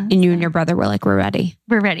 Yeah. And you and your brother were like, we're ready.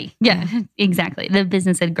 We're ready. Yeah, exactly. The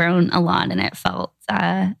business had grown a lot and it felt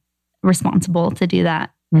responsible to do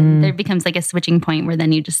that. And there becomes like a switching point where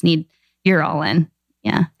then you're all in.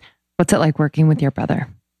 Yeah. What's it like working with your brother?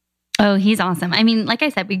 Oh, he's awesome. Like I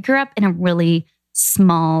said, we grew up in a really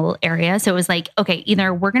small area. So it was like, okay,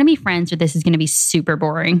 either we're going to be friends or this is going to be super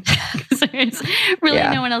boring. So there's really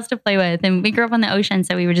no one else to play with. And we grew up on the ocean,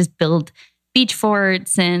 so we would just build beach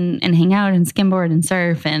forts and hang out and skimboard and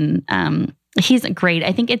surf. And he's great.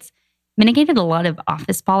 I think it's mitigated a lot of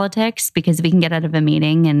office politics because we can get out of a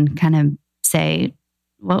meeting and kind of say,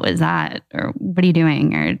 what was that? Or what are you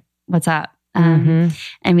doing? Or what's up? And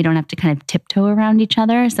we don't have to kind of tiptoe around each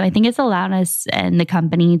other. So I think it's allowed us and the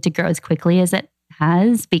company to grow as quickly as it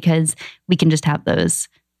has because we can just have those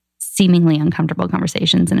seemingly uncomfortable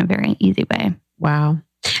conversations in a very easy way. Wow.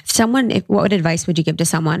 What advice would you give to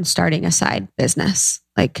someone starting a side business?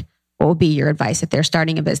 Like, what would be your advice if they're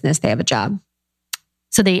starting a business, they have a job?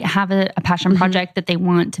 So they have a passion project that they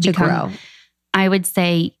want to become. Grow. I would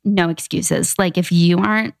say no excuses. Like if you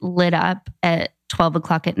aren't lit up at 12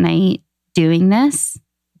 o'clock at night doing this,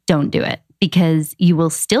 don't do it because you will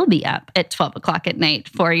still be up at 12 o'clock at night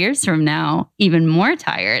 4 years from now, even more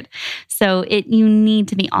tired. So you need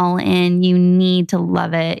to be all in. You need to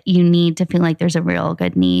love it. You need to feel like there's a real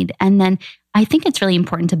good need. And then I think it's really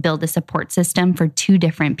important to build a support system for two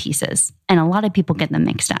different pieces. And a lot of people get them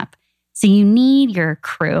mixed up. So you need your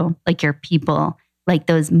crew, like your people, like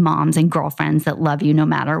those moms and girlfriends that love you no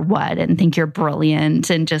matter what and think you're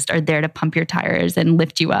brilliant and just are there to pump your tires and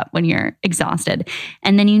lift you up when you're exhausted.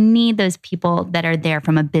 And then you need those people that are there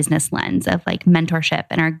from a business lens of like mentorship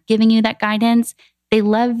and are giving you that guidance. They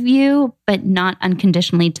love you, but not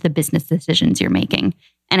unconditionally to the business decisions you're making.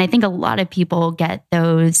 And I think a lot of people get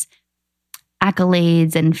those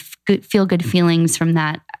accolades and feel good feelings from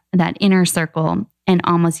that inner circle and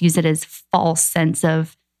almost use it as false sense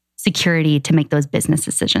of security to make those business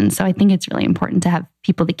decisions. So I think it's really important to have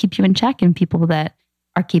people that keep you in check and people that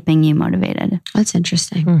are keeping you motivated. That's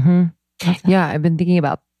interesting. Yeah, I've been thinking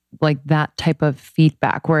about like that type of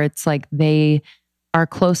feedback where it's like they are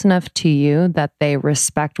close enough to you that they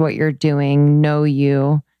respect what you're doing, know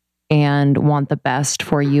you, and want the best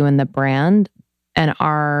for you and the brand, and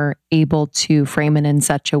are able to frame it in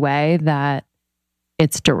such a way that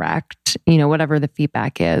it's direct, whatever the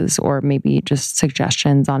feedback is, or maybe just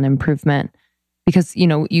suggestions on improvement. Because,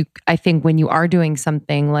 I think when you are doing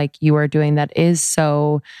something like you are doing that is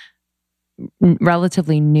so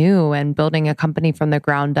relatively new and building a company from the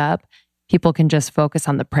ground up, people can just focus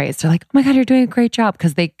on the praise. They're like, oh my God, you're doing a great job,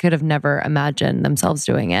 because they could have never imagined themselves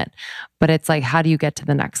doing it. But it's like, how do you get to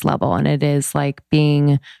the next level? And it is like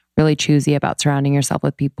being really choosy about surrounding yourself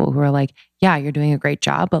with people who are like, yeah, you're doing a great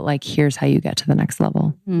job, but like, here's how you get to the next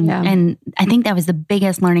level. Yeah. And I think that was the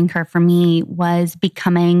biggest learning curve for me, was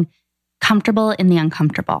becoming comfortable in the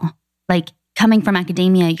uncomfortable. Like coming from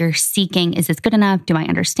academia, you're seeking, is this good enough? Do I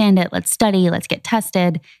understand it? Let's study, let's get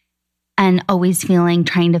tested. And always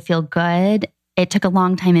trying to feel good. It took a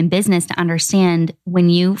long time in business to understand when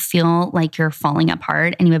you feel like you're falling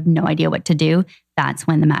apart and you have no idea what to do, that's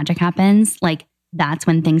when the magic happens. Like that's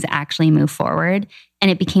when things actually move forward.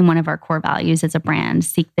 And it became one of our core values as a brand,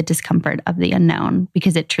 seek the discomfort of the unknown,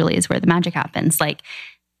 because it truly is where the magic happens. Like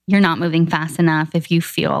you're not moving fast enough if you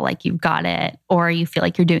feel like you've got it, or you feel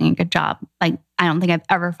like you're doing a good job. Like I don't think I've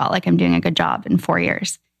ever felt like I'm doing a good job in 4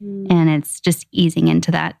 years. And it's just easing into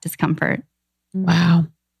that discomfort. Wow.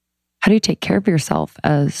 How do you take care of yourself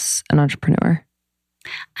as an entrepreneur?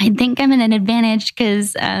 I think I'm in an advantage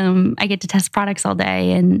because I get to test products all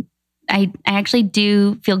day, and I actually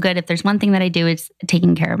do feel good. If there's one thing that I do, it's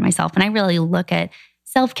taking care of myself. And I really look at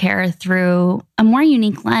self-care through a more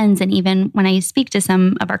unique lens. And even when I speak to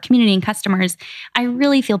some of our community and customers, I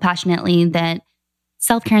really feel passionately that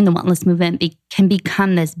self-care and the wellness movement can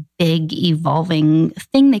become this big evolving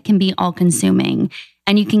thing that can be all-consuming.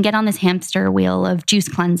 And you can get on this hamster wheel of juice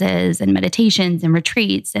cleanses and meditations and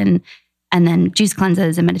retreats and then juice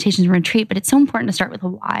cleanses and meditations and retreat. But it's so important to start with a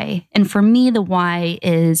why. And for me, the why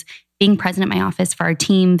is being present at my office for our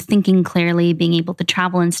team, thinking clearly, being able to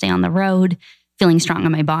travel and stay on the road, feeling strong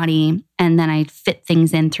in my body. And then I fit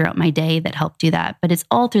things in throughout my day that help do that. But it's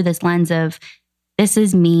all through this lens of, this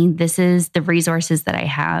is me, this is the resources that I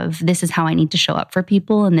have, this is how I need to show up for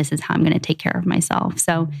people, and this is how I'm going to take care of myself.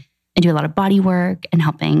 So I do a lot of body work and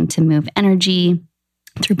helping to move energy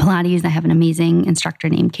through Pilates. I have an amazing instructor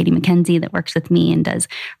named Katie McKenzie that works with me and does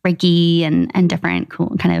Reiki and different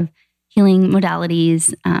cool kind of healing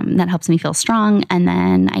modalities that helps me feel strong. And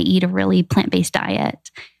then I eat a really plant-based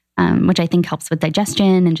diet, which I think helps with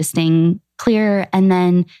digestion and just staying clear. And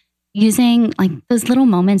then using like those little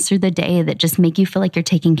moments through the day that just make you feel like you're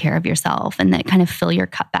taking care of yourself and that kind of fill your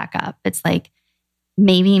cup back up. It's like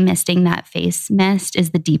maybe misting that face mist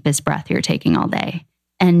is the deepest breath you're taking all day.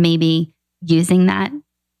 And maybe using that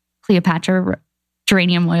Cleopatra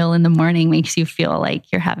geranium oil in the morning makes you feel like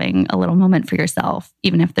you're having a little moment for yourself,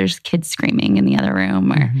 even if there's kids screaming in the other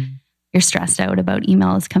room or you're stressed out about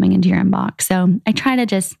emails coming into your inbox. So I try to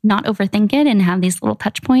just not overthink it and have these little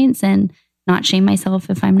touch points and not shame myself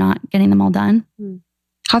if I'm not getting them all done.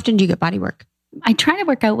 How often do you get body work? I try to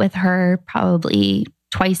work out with her probably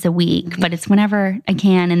twice a week, but it's whenever I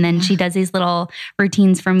can. And then she does these little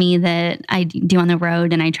routines for me that I do on the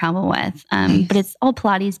road and I travel with. But it's all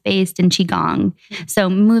Pilates based and Qigong. So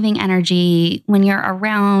moving energy, when you're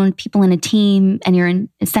around people in a team and you're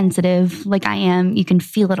sensitive like I am, you can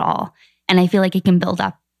feel it all. And I feel like it can build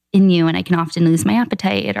up in you. And I can often lose my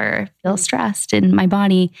appetite or feel stressed in my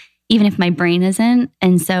body, even if my brain isn't.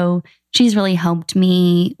 And so she's really helped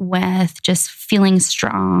me with just feeling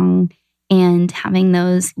strong and having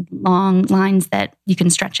those long lines that you can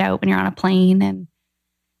stretch out when you're on a plane and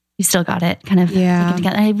you still got it kind of taken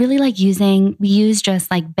together. I really like we use just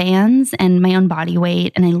like bands and my own body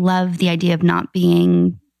weight. And I love the idea of not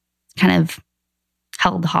being kind of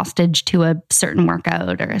held hostage to a certain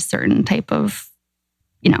workout or a certain type of,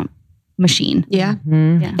 machine. Yeah.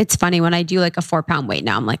 It's funny when I do like a 4-pound weight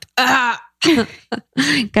now, I'm like,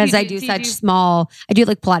 because I do such small, I do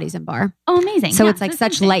like Pilates and bar. Oh, amazing. So it's like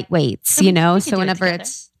such light weights, so whenever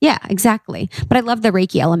exactly. But I love the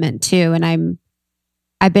Reiki element too. And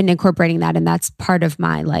I've been incorporating that, and that's part of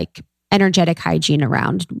my like energetic hygiene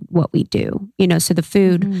around what we do, so the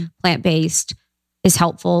food, plant-based, is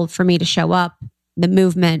helpful for me to show up. The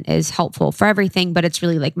movement is helpful for everything, but it's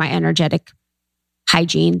really like my energetic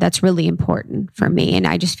hygiene that's really important for me. And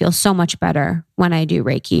I just feel so much better when I do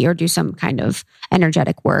Reiki or do some kind of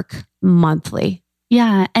energetic work monthly.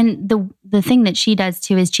 Yeah. And the thing that she does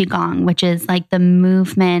too is Qigong, which is like the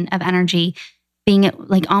movement of energy, being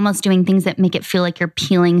like almost doing things that make it feel like you're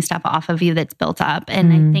peeling stuff off of you that's built up.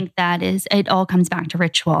 And I think it all comes back to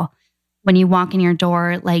ritual. When you walk in your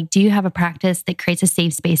door, like, do you have a practice that creates a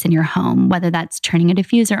safe space in your home, whether that's turning a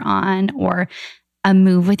diffuser on or a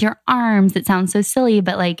move with your arms that sounds so silly,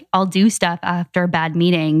 but like I'll do stuff after a bad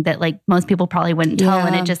meeting that like most people probably wouldn't tell.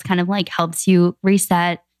 And it just kind of like helps you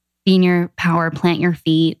reset, be in your power, plant your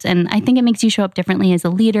feet. And I think it makes you show up differently as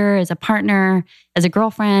a leader, as a partner, as a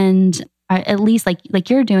girlfriend, at least like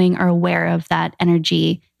you're doing, are aware of that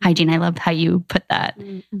energy hygiene. I loved how you put that.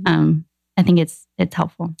 I think it's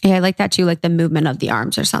helpful. Yeah, I like that too, like the movement of the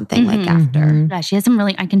arms or something like after. Yeah, she has some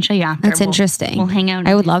I can show you after. That's interesting. We'll hang out.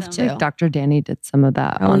 I would love to. Like Dr. Danny did some of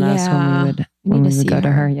that on us when we would go to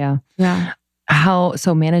her. Yeah.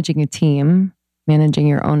 So managing a team, managing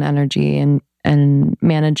your own energy and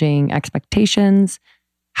managing expectations.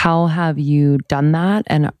 How have you done that?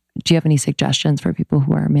 And do you have any suggestions for people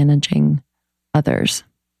who are managing others?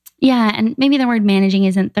 Yeah. And maybe the word managing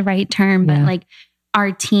isn't the right term, but like our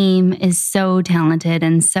team is so talented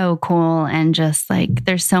and so cool. And just like,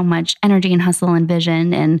 there's so much energy and hustle and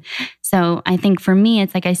vision. And so I think for me,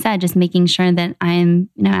 it's like I said, just making sure that I'm,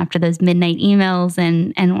 after those midnight emails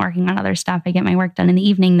and working on other stuff, I get my work done in the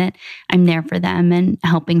evening, that I'm there for them and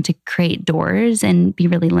helping to create doors and be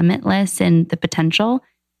really limitless in the potential.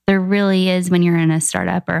 There really is, when you're in a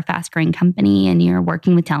startup or a fast growing company and you're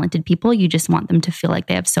working with talented people, you just want them to feel like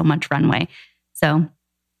they have so much runway. So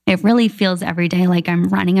it really feels every day like I'm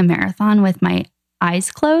running a marathon with my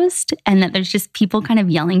eyes closed, and that there's just people kind of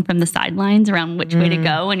yelling from the sidelines around which way to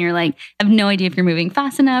go. And you're like, I have no idea if you're moving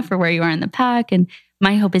fast enough or where you are in the pack. And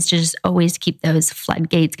my hope is to just always keep those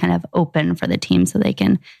floodgates kind of open for the team so you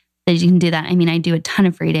can do that. I mean, I do a ton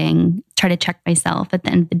of reading, try to check myself at the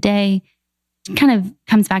end of the day. It kind of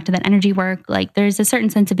comes back to that energy work. Like there's a certain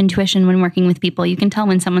sense of intuition when working with people. You can tell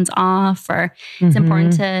when someone's off, or it's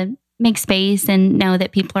important to make space and know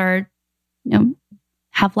that people are,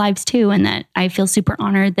 have lives too. And that I feel super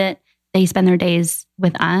honored that they spend their days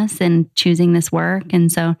with us and choosing this work.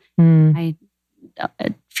 And so I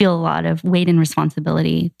feel a lot of weight and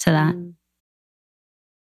responsibility to that.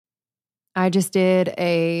 I just did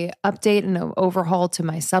a update and an overhaul to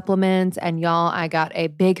my supplements, and y'all, I got a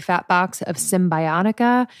big fat box of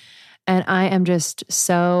Symbiotica, and I am just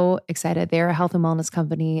so excited. They're a health and wellness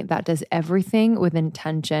company that does everything with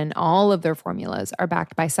intention. All of their formulas are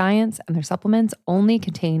backed by science, and their supplements only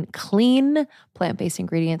contain clean plant-based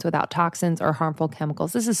ingredients without toxins or harmful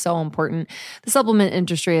chemicals. This is so important. The supplement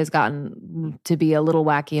industry has gotten to be a little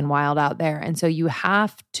wacky and wild out there, and so you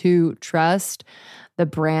have to trust the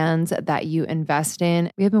brands that you invest in.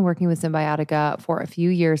 We have been working with Symbiotica for a few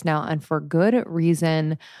years now, and for good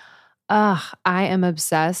reason. I am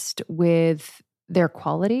obsessed with their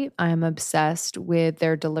quality. I'm obsessed with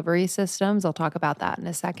their delivery systems. I'll talk about that in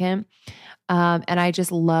a second. And I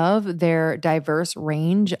just love their diverse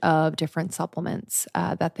range of different supplements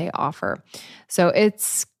that they offer. So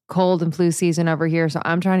it's cold and flu season over here. So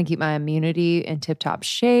I'm trying to keep my immunity in tip-top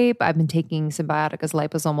shape. I've been taking Symbiotica's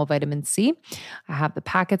liposomal vitamin C. I have the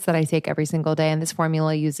packets that I take every single day, and this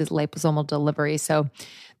formula uses liposomal delivery. So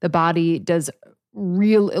the body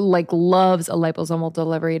loves a liposomal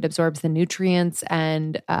delivery. It absorbs the nutrients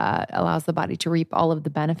and allows the body to reap all of the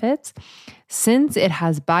benefits. Since it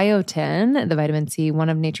has biotin, the vitamin C, one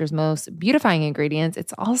of nature's most beautifying ingredients,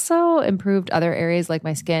 it's also improved other areas like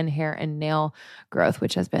my skin, hair, and nail growth,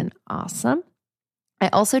 which has been awesome. I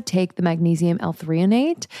also take the magnesium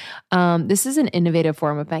L-threonate. This is an innovative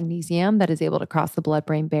form of magnesium that is able to cross the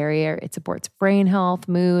blood-brain barrier. It supports brain health,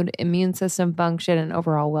 mood, immune system function, and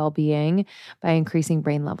overall well-being by increasing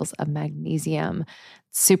brain levels of magnesium.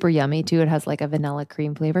 It's super yummy too. It has like a vanilla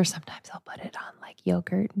cream flavor. Sometimes I'll put it on like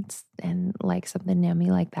yogurt and like something yummy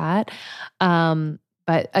like that.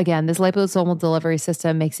 But again, this liposomal delivery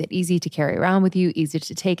system makes it easy to carry around with you, easy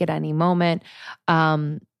to take at any moment.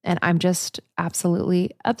 And I'm just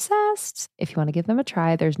absolutely obsessed. If you want to give them a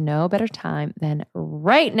try, there's no better time than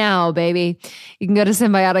right now, baby. You can go to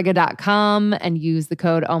Symbiotica.com and use the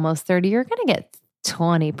code almost30. You're going to get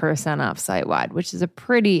 20% off site-wide, which is a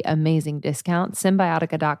pretty amazing discount.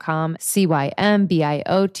 Symbiotica.com,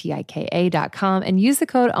 Symbiotika.com, and use the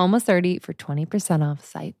code almost30 for 20% off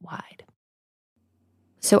site-wide.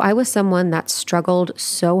 So I was someone that struggled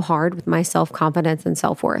so hard with my self-confidence and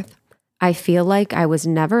self-worth. I feel like I was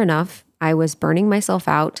never enough. I was burning myself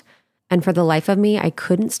out. And for the life of me, I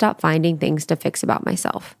couldn't stop finding things to fix about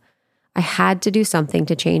myself. I had to do something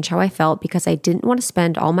to change how I felt because I didn't want to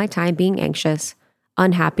spend all my time being anxious,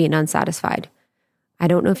 unhappy, and unsatisfied. I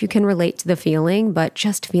don't know if you can relate to the feeling, but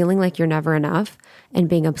just feeling like you're never enough and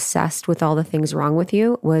being obsessed with all the things wrong with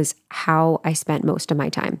you was how I spent most of my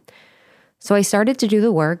time. So I started to do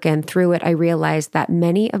the work, and through it, I realized that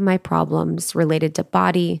many of my problems related to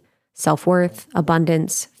body, self-worth,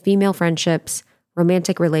 abundance, female friendships,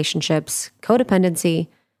 romantic relationships, codependency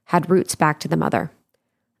had roots back to the mother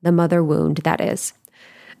wound, that is.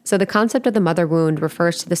 So the concept of the mother wound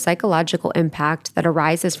refers to the psychological impact that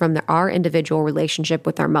arises from our individual relationship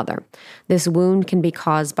with our mother. This wound can be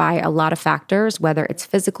caused by a lot of factors, whether it's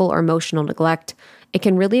physical or emotional neglect. It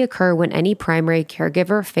can really occur when any primary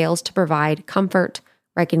caregiver fails to provide comfort,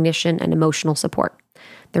 recognition, and emotional support.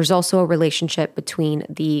 There's also a relationship between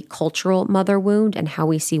the cultural mother wound and how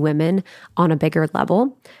we see women on a bigger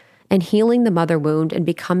level. And healing the mother wound and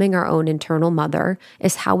becoming our own internal mother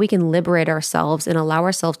is how we can liberate ourselves and allow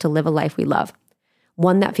ourselves to live a life we love.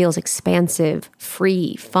 One that feels expansive,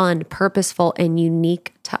 free, fun, purposeful, and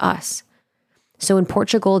unique to us. So in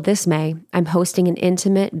Portugal this May, I'm hosting an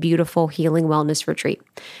intimate, beautiful healing wellness retreat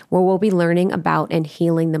where we'll be learning about and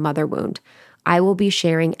healing the mother wound. I will be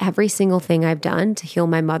sharing every single thing I've done to heal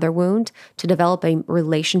my mother wound, to develop a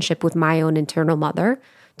relationship with my own internal mother,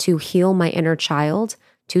 to heal my inner child,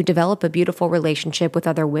 to develop a beautiful relationship with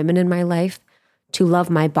other women in my life, to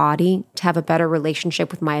love my body, to have a better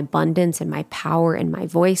relationship with my abundance and my power and my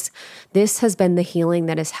voice. This has been the healing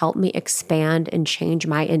that has helped me expand and change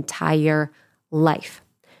my entire life.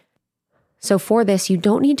 So for this, you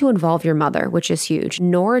don't need to involve your mother, which is huge,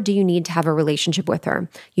 nor do you need to have a relationship with her.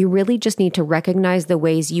 You really just need to recognize the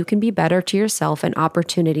ways you can be better to yourself and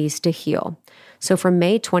opportunities to heal. So from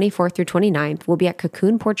May 24th through 29th, we'll be at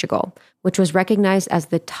Cocoon, Portugal, which was recognized as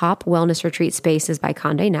the top wellness retreat spaces by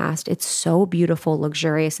Condé Nast. It's so beautiful,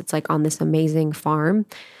 luxurious. It's like on this amazing farm.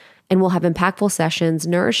 And we'll have impactful sessions,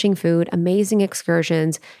 nourishing food, amazing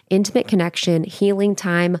excursions, intimate connection, healing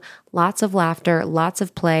time, lots of laughter, lots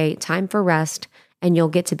of play, time for rest, and you'll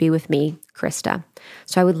get to be with me, Krista.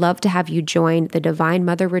 So I would love to have you join the Divine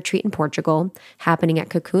Mother Retreat in Portugal, happening at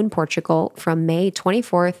Cocoon, Portugal from May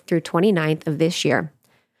 24th through 29th of this year.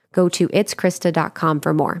 Go to itskrista.com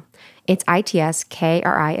for more. It's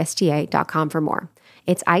ITSKRISTA.com for more.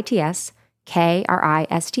 It's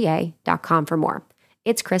ITSKRISTA.com for more.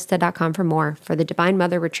 It's Krista.com for more for the Divine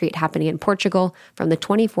Mother Retreat happening in Portugal from the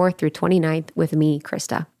 24th through 29th with me,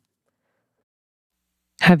 Krista.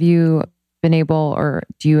 Have you been able, or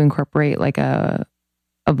do you incorporate like a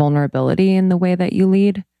vulnerability in the way that you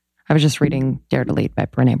lead? I was just reading Dare to Lead by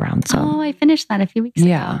Brené Brown. So. Oh, I finished that a few weeks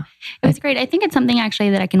ago. It was great. I think it's something actually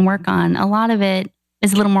that I can work on. A lot of it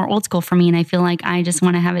is a little more old school for me, and I feel like I just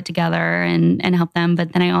want to have it together and help them.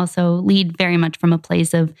 But then I also lead very much from a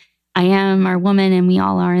place of I am our woman and we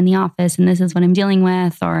all are in the office and this is what I'm dealing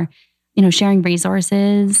with, or, sharing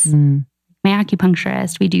resources. My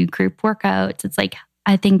acupuncturist, we do group workouts. It's like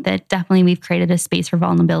I think that definitely we've created a space for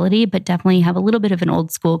vulnerability, but definitely have a little bit of an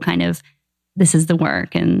old school kind of, this is the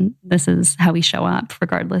work and this is how we show up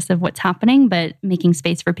regardless of what's happening, but making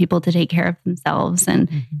space for people to take care of themselves and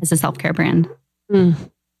as a self-care brand.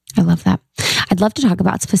 I love that. I'd love to talk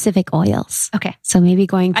about specific oils. Okay. So maybe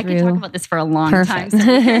going through... I could talk about this for a long time.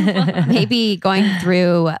 Maybe going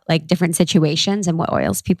through like different situations and what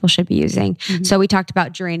oils people should be using. So we talked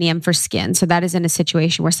about geranium for skin. So that is in a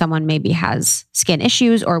situation where someone maybe has skin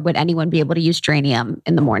issues, or would anyone be able to use geranium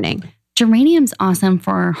in the morning? Geranium's awesome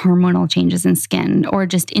for hormonal changes in skin or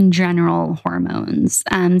just in general hormones.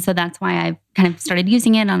 So that's why I've kind of started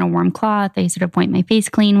using it on a warm cloth. I sort of wipe my face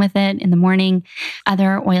clean with it in the morning.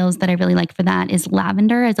 Other oils that I really like for that is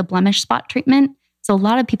lavender as a blemish spot treatment. So a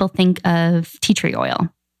lot of people think of tea tree oil,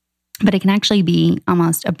 but it can actually be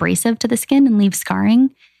almost abrasive to the skin and leave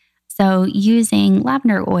scarring. So using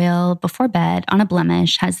lavender oil before bed on a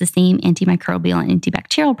blemish has the same antimicrobial and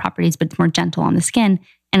antibacterial properties, but it's more gentle on the skin.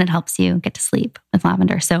 And it helps you get to sleep with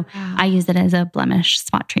lavender. So I use it as a blemish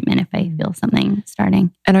spot treatment if I feel something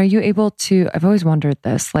starting. And are you able to, I've always wondered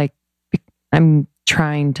this, like I'm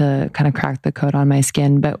trying to kind of crack the code on my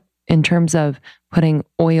skin, but in terms of putting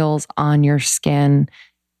oils on your skin,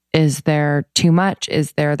 is there too much?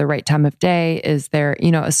 Is there the right time of day? Is there,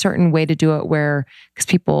 a certain way to do it where, because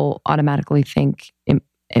people automatically think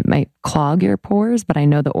it might clog your pores, but I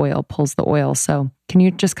know the oil pulls the oil. So can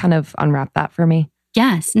you just kind of unwrap that for me?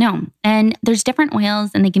 Yes, no. And there's different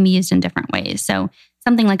oils and they can be used in different ways. So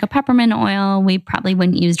something like a peppermint oil, we probably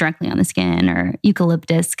wouldn't use directly on the skin, or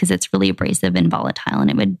eucalyptus because it's really abrasive and volatile and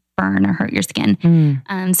it would burn or hurt your skin.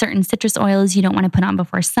 Certain citrus oils you don't want to put on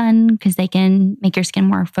before sun because they can make your skin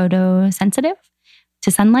more photosensitive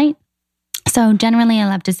to sunlight. So generally I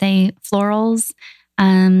love to say florals,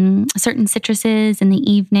 certain citruses in the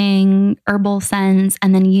evening, herbal scents,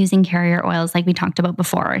 and then using carrier oils like we talked about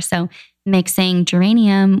before. So mixing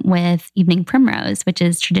geranium with evening primrose, which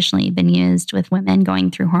has traditionally been used with women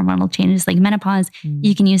going through hormonal changes like menopause,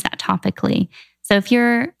 you can use that topically. So if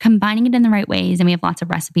you're combining it in the right ways, and we have lots of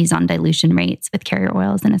recipes on dilution rates with carrier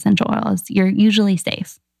oils and essential oils, you're usually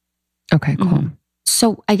safe. Okay, cool.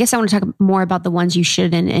 So I guess I want to talk more about the ones you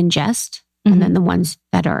shouldn't ingest and then the ones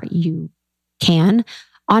that are you can.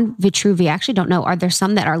 On Vitruvi, I actually don't know. Are there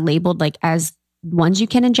some that are labeled like as ones you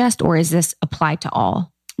can ingest, or is this applied to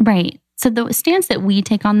all? Right. So the stance that we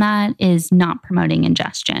take on that is not promoting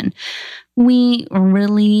ingestion. We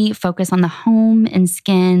really focus on the home and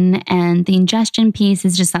skin, and the ingestion piece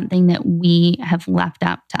is just something that we have left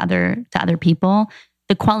up to other people.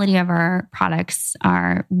 The quality of our products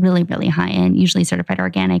are really, really high end, usually certified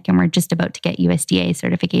organic, and we're just about to get USDA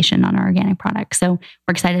certification on our organic products. So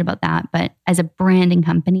we're excited about that. But as a branding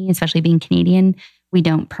company, especially being Canadian, we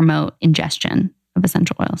don't promote ingestion of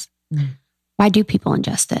essential oils. Why do people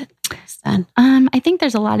ingest it then? I think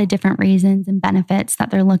there's a lot of different reasons and benefits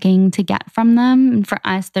that they're looking to get from them. And for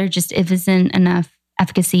us, there just isn't enough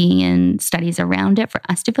efficacy and studies around it for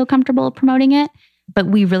us to feel comfortable promoting it. But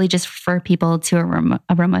we really just refer people to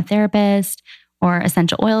aromatherapist or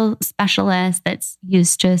essential oil specialist that's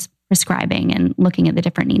used to prescribing and looking at the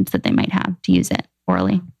different needs that they might have to use it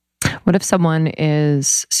orally. What if someone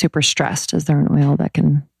is super stressed? Is there an oil that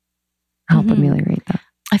can help ameliorate that?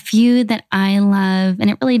 A few that I love, and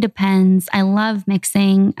it really depends. I love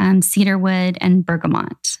mixing cedarwood and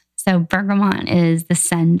bergamot. So bergamot is the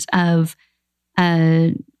scent of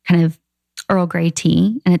a kind of Earl Grey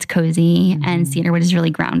tea, and it's cozy, and cedarwood is really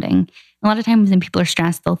grounding. A lot of times when people are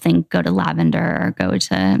stressed, they'll think go to lavender or go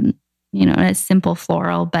to, a simple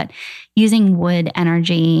floral, but using wood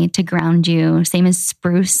energy to ground you, same as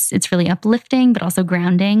spruce. It's really uplifting, but also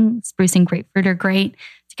grounding. Spruce and grapefruit are great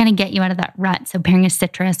to kind of get you out of that rut. So pairing a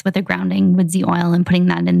citrus with a grounding woodsy oil and putting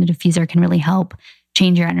that in the diffuser can really help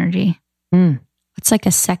change your energy. It's like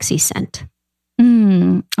a sexy scent.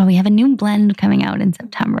 Oh, we have a new blend coming out in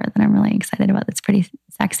September that I'm really excited about. That's pretty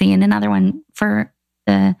sexy. And another one for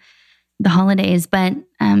the holidays. But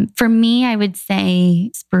for me, I would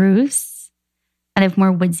say spruce. Kind of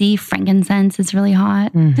more woodsy. Frankincense is really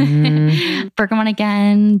hot. Bergamot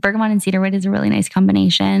again. Bergamot and cedarwood is a really nice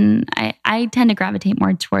combination. I tend to gravitate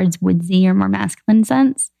more towards woodsy or more masculine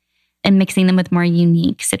scents and mixing them with more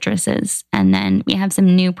unique citruses. And then we have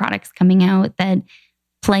some new products coming out that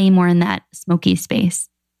play more in that smoky space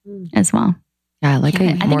as well. Yeah, I like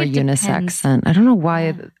a more unisex scent. I don't know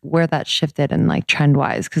where that shifted and like trend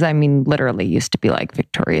wise, because I mean, literally used to be like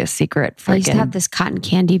Victoria's Secret. I used to have this cotton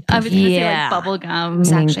candy. I was going to say like bubble gum. It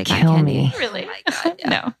was actually cotton candy. Really? Oh my God, yeah.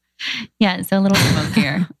 No. Yeah, so a little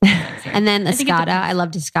smokier. And then Escada. I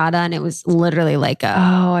loved Escada, and it was literally like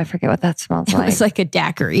I forget what that smells like. It was like a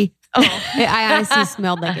daiquiri. I honestly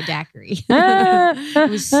smelled like a daiquiri. It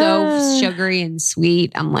was so sugary and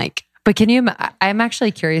sweet. I'm like, but I'm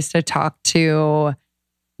actually curious to talk to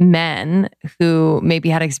men who maybe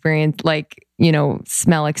had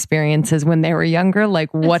smell experiences when they were younger.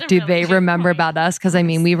 Like, what do they remember about us? Because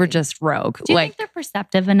we were just rogue. Do you think they're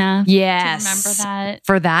perceptive enough? Yes. To remember that?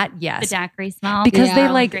 For that, yes. The daiquiri smell? Because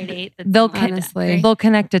they'll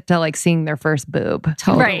connect it to seeing their first boob.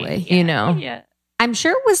 Totally. Right. Yeah. I'm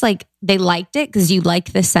sure it was they liked it because you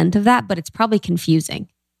like the scent of that, but it's probably confusing.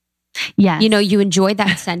 Yes. You enjoy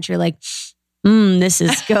that scent. You're like, this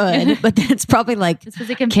is good. But then it's probably this was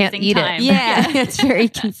a confusing can't eat time. it. Yeah, it's very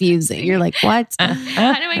confusing. You're like, what? How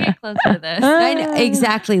do I get closer to this? I know,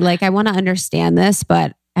 exactly. I want to understand this,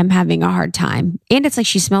 but I'm having a hard time. And it's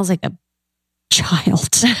she smells like a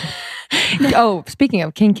child. Oh, speaking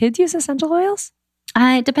of, can kids use essential oils?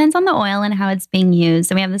 It depends on the oil and how it's being used.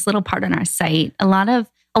 So we have this little part on our site. A lot of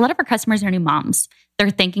our customers are new moms. They're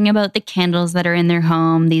thinking about the candles that are in their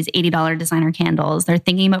home, these $80 designer candles. They're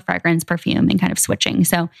thinking about fragrance, perfume, and kind of switching.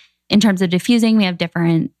 So in terms of diffusing, we have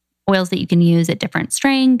different oils that you can use at different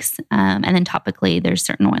strengths. And then topically, there's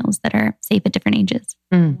certain oils that are safe at different ages.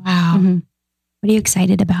 Wow. Mm-hmm. What are you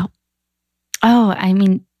excited about? Oh,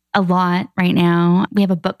 a lot right now. We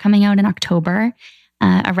have a book coming out in October,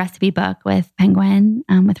 a recipe book with Penguin,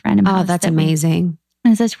 with Random House. Oh, that's amazing.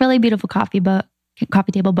 It's this really beautiful coffee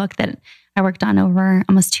table book that I worked on over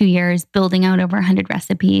almost 2 years, building out over 100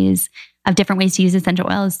 recipes of different ways to use essential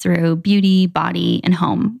oils through beauty, body, and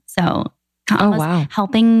home. So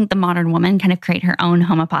helping the modern woman kind of create her own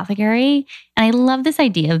home apothecary. And I love this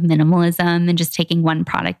idea of minimalism and just taking one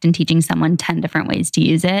product and teaching someone 10 different ways to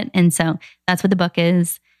use it. And so that's what the book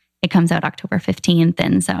is. It comes out October 15th.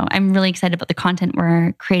 And so I'm really excited about the content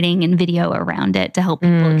we're creating and video around it to help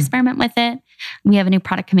people experiment with it. We have a new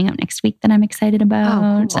product coming out next week that I'm excited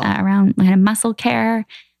about around kind of muscle care.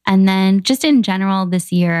 And then just in general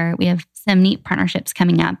this year, we have some neat partnerships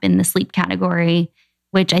coming up in the sleep category,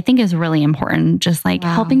 which I think is really important. Just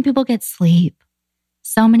helping people get sleep.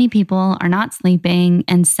 So many people are not sleeping,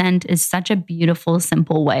 and scent is such a beautiful,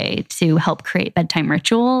 simple way to help create bedtime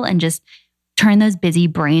ritual and just turn those busy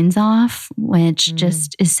brains off, which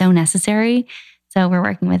just is so necessary. So we're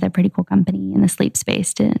working with a pretty cool company in the sleep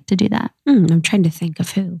space to do that. I'm trying to think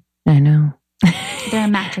of who. I know. They're a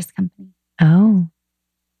mattress company. Oh.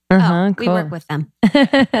 Cool. We We work with them.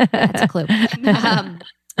 That's a clue.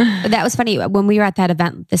 That was funny. When we were at that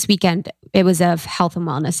event this weekend, it was a health and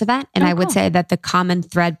wellness event. And I would say that the common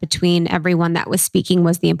thread between everyone that was speaking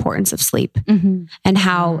was the importance of sleep and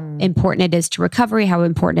how important it is to recovery, how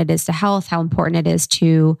important it is to health, how important it is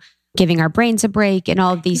to giving our brains a break and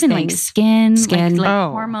all of these Even things. Skin,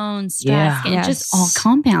 hormones, stress, it's just all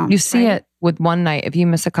compounds. You see it with one night. If you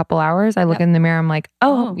miss a couple hours, I look in the mirror, I'm like,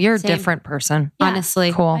 you're a different person. Yeah.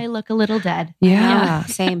 Honestly. Cool. I look a little dead. Yeah.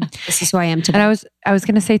 Same. This is who I am today. And I was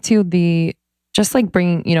going to say too,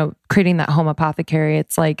 bringing, creating that home apothecary.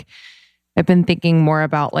 It's I've been thinking more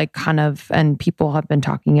about and people have been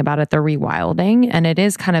talking about it, the rewilding. And it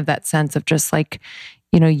is kind of that sense of just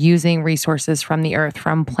using resources from the earth,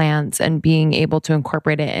 from plants, and being able to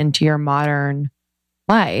incorporate it into your modern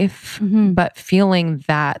life, but feeling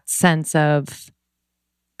that sense of,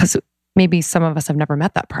 because maybe some of us have never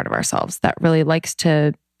met that part of ourselves that really likes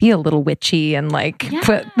to be a little witchy and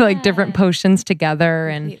put different potions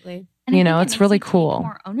together. Completely. And it's really cool. Take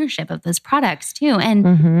more ownership of those products too. And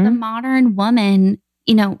the modern woman,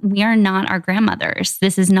 we are not our grandmothers.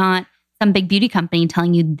 This is not some big beauty company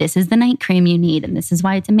telling you this is the night cream you need and this is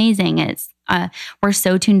why it's amazing. It's we're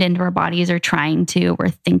so tuned into our bodies, we're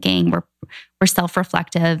thinking, we're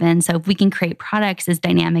self-reflective. And so if we can create products as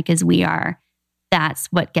dynamic as we are, that's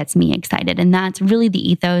what gets me excited. And that's really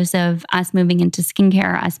the ethos of us moving into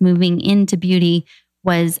skincare, us moving into beauty,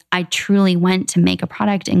 was I truly went to make a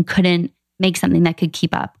product and couldn't make something that could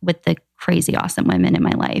keep up with the crazy awesome women in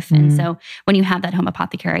my life. And so when you have that home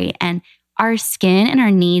apothecary, and our skin and our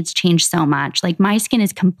needs change so much. My skin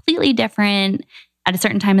is completely different at a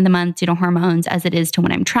certain time of the month due to hormones as it is to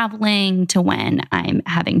when I'm traveling, to when I'm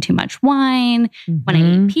having too much wine, when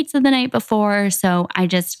I ate pizza the night before. So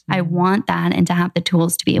I want that, and to have the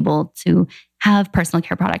tools to be able to have personal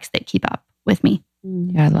care products that keep up with me.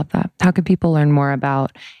 Yeah, I love that. How can people learn more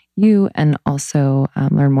about you and also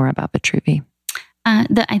learn more about Vitruvi?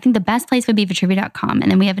 I think the best place would be vitruvi.com.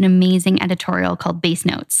 And then we have an amazing editorial called Base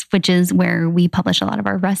Notes, which is where we publish a lot of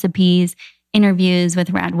our recipes, interviews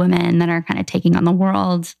with rad women that are kind of taking on the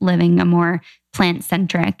world, living a more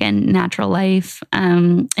plant-centric and natural life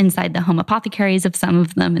inside the home apothecaries of some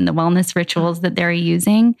of them and the wellness rituals that they're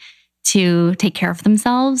using. to take care of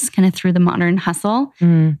themselves kind of through the modern hustle.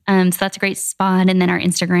 So that's a great spot. And then our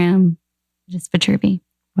Instagram, just Vitruvi.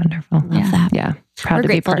 Wonderful. Love that. Yeah. Proud We're to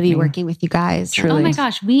grateful to be partnering. working with you guys. Truly. Oh my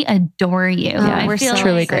gosh, we adore you. Yeah, we're so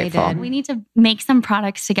truly excited. grateful. We need to make some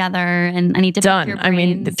products together, and I need to pick Done. your I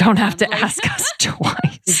mean, brains. don't have to Like- ask us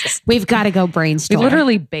twice. We've got to go We brainstorm.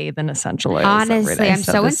 literally bathe in essential oils. every Honestly, day, I'm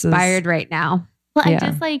so this is- inspired right now. Well, Yeah.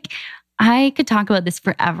 I just I could talk about this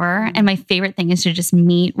forever. And my favorite thing is to just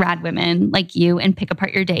meet rad women like you and pick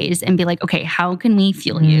apart your days and be like, okay, how can we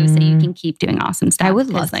fuel you so you can keep doing awesome stuff? I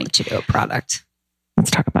would 'Cause, love to do a product. Let's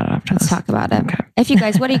talk about it after Let's this. talk about it.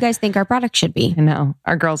 Okay. What do you guys think our product should be? I know.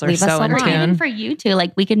 Our girls are Leave us so a in line. Even tune. for you too,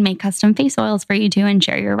 we could make custom face oils for you too and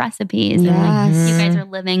share your recipes. And Yes. you guys are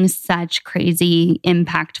living such crazy,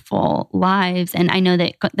 impactful lives. And I know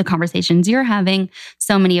that the conversations you're having,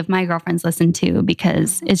 so many of my girlfriends listen to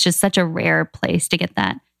because it's just such a rare place to get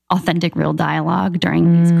that authentic, real dialogue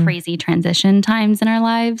during these crazy transition times in our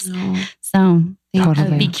lives. So I would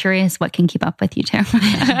Totally. be curious what can keep up with you too.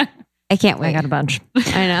 I can't I wait. got a bunch.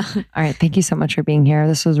 I know. All right. Thank you so much for being here.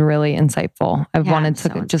 This was really insightful. I've wanted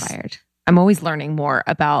to inspired. I'm always learning more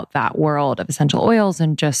about that world of essential oils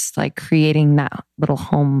and just creating that little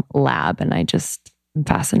home lab. And I just am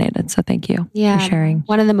fascinated. So thank you for sharing.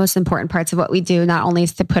 One of the most important parts of what we do, not only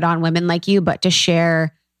is to put on women like you, but to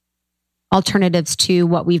share alternatives to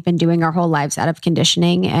what we've been doing our whole lives out of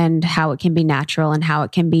conditioning and how it can be natural and how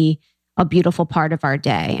it can be a beautiful part of our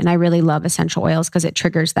day. And I really love essential oils because it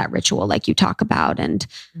triggers that ritual like you talk about. And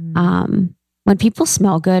when people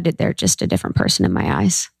smell good, they're just a different person in my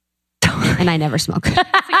eyes. And I never smell good.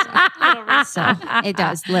 So it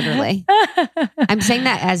does, literally. I'm saying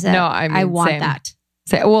that as a, No, I mean, I want same. that.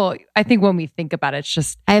 So, well, I think when we think about it, it's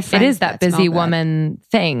just, I have it friends is that smell busy good. woman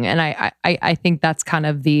thing. And I think that's kind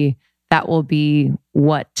of that will be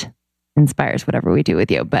what inspires whatever we do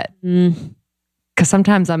with you. But because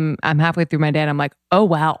sometimes I'm halfway through my day and I'm like, oh,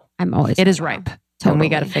 wow, I'm always it is wow. ripe. Totally. And we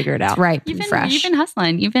got to figure it out. It's ripe You've and been, fresh. you've been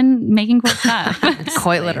hustling. You've been making cool stuff.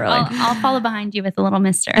 Quite literally. I'll follow behind you with a little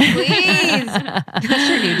mister. Please. That's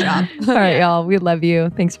your new job. All right, y'all. We love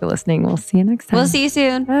you. Thanks for listening. We'll see you next time. We'll see you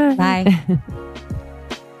soon. Bye.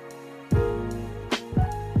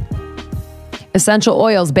 Essential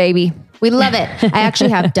oils, baby. We love it. I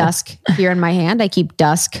actually have Dusk here in my hand. I keep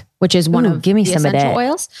Dusk, which is one Ooh, of give me the some of essential that.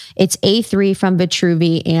 oils. It's A3 from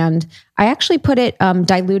Vitruvi, and I actually put it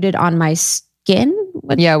diluted on my skin.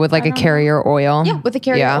 Yeah, with a carrier oil. Yeah, with a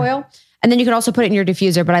carrier oil. And then you can also put it in your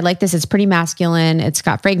diffuser, but I like this. It's pretty masculine. It's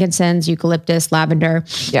got frankincense, eucalyptus, lavender.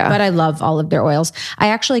 Yeah. But I love all of their oils. I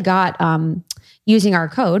actually got, using our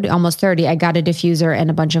code, almost 30, I got a diffuser and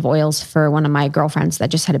a bunch of oils for one of my girlfriends that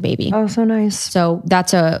just had a baby. Oh, so nice. So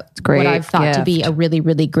that's great what I've thought to be gift. a really,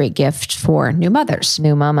 really great gift for new mothers.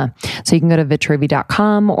 New mama. So you can go to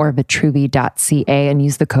vitruvi.com or vitruvi.ca and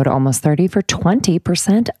use the code almost 30 for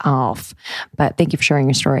 20% off. But thank you for sharing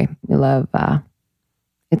your story. We love,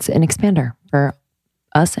 it's an expander for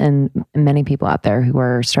us and many people out there who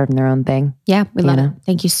are starting their own thing. Yeah, we love You it. know?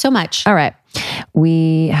 Thank you so much. All right.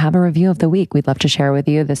 We have a review of the week we'd love to share with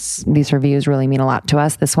you. These reviews really mean a lot to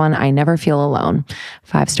us. This one, I never feel alone.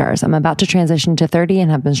 5 stars. I'm about to transition to 30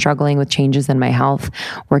 and have been struggling with changes in my health,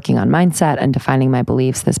 working on mindset and defining my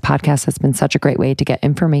beliefs. This podcast has been such a great way to get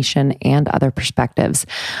information and other perspectives.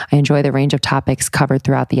 I enjoy the range of topics covered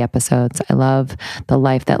throughout the episodes. I love the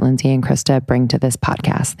life that Lindsay and Krista bring to this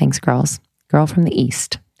podcast. Thanks, girls. Girl from the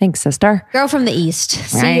East. Thanks, sister. Girl from the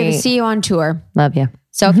East. Right. See you on tour. Love you.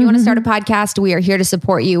 So if you want to start a podcast, we are here to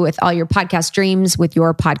support you with all your podcast dreams with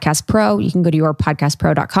Your Podcast Pro. You can go to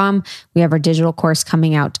yourpodcastpro.com. We have our digital course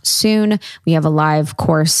coming out soon. We have a live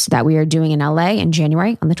course that we are doing in LA in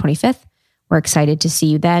January on the 25th. We're excited to see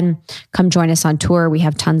you then. Come join us on tour. We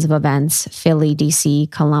have tons of events: Philly,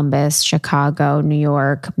 DC, Columbus, Chicago, New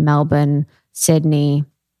York, Melbourne, Sydney,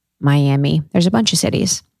 Miami. There's a bunch of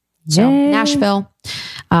cities. So Yay. Nashville.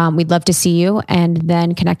 We'd love to see you, and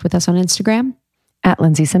then connect with us on Instagram. At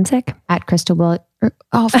Lindsay Simsick. At Crystal Will.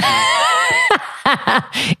 Oh,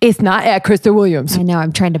 It's not at Krista Williams. I know.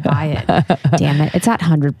 I'm trying to buy it. Damn it. It's at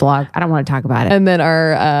 100 blog. I don't want to talk about it. And then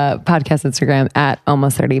our podcast Instagram at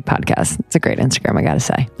almost 30 podcast. It's a great Instagram, I got to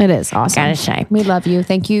say. It is awesome. Gotta say. We love you.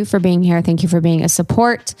 Thank you for being here. Thank you for being a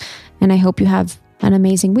support. And I hope you have an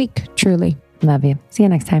amazing week. Truly. Love you. See you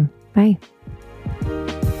next time. Bye.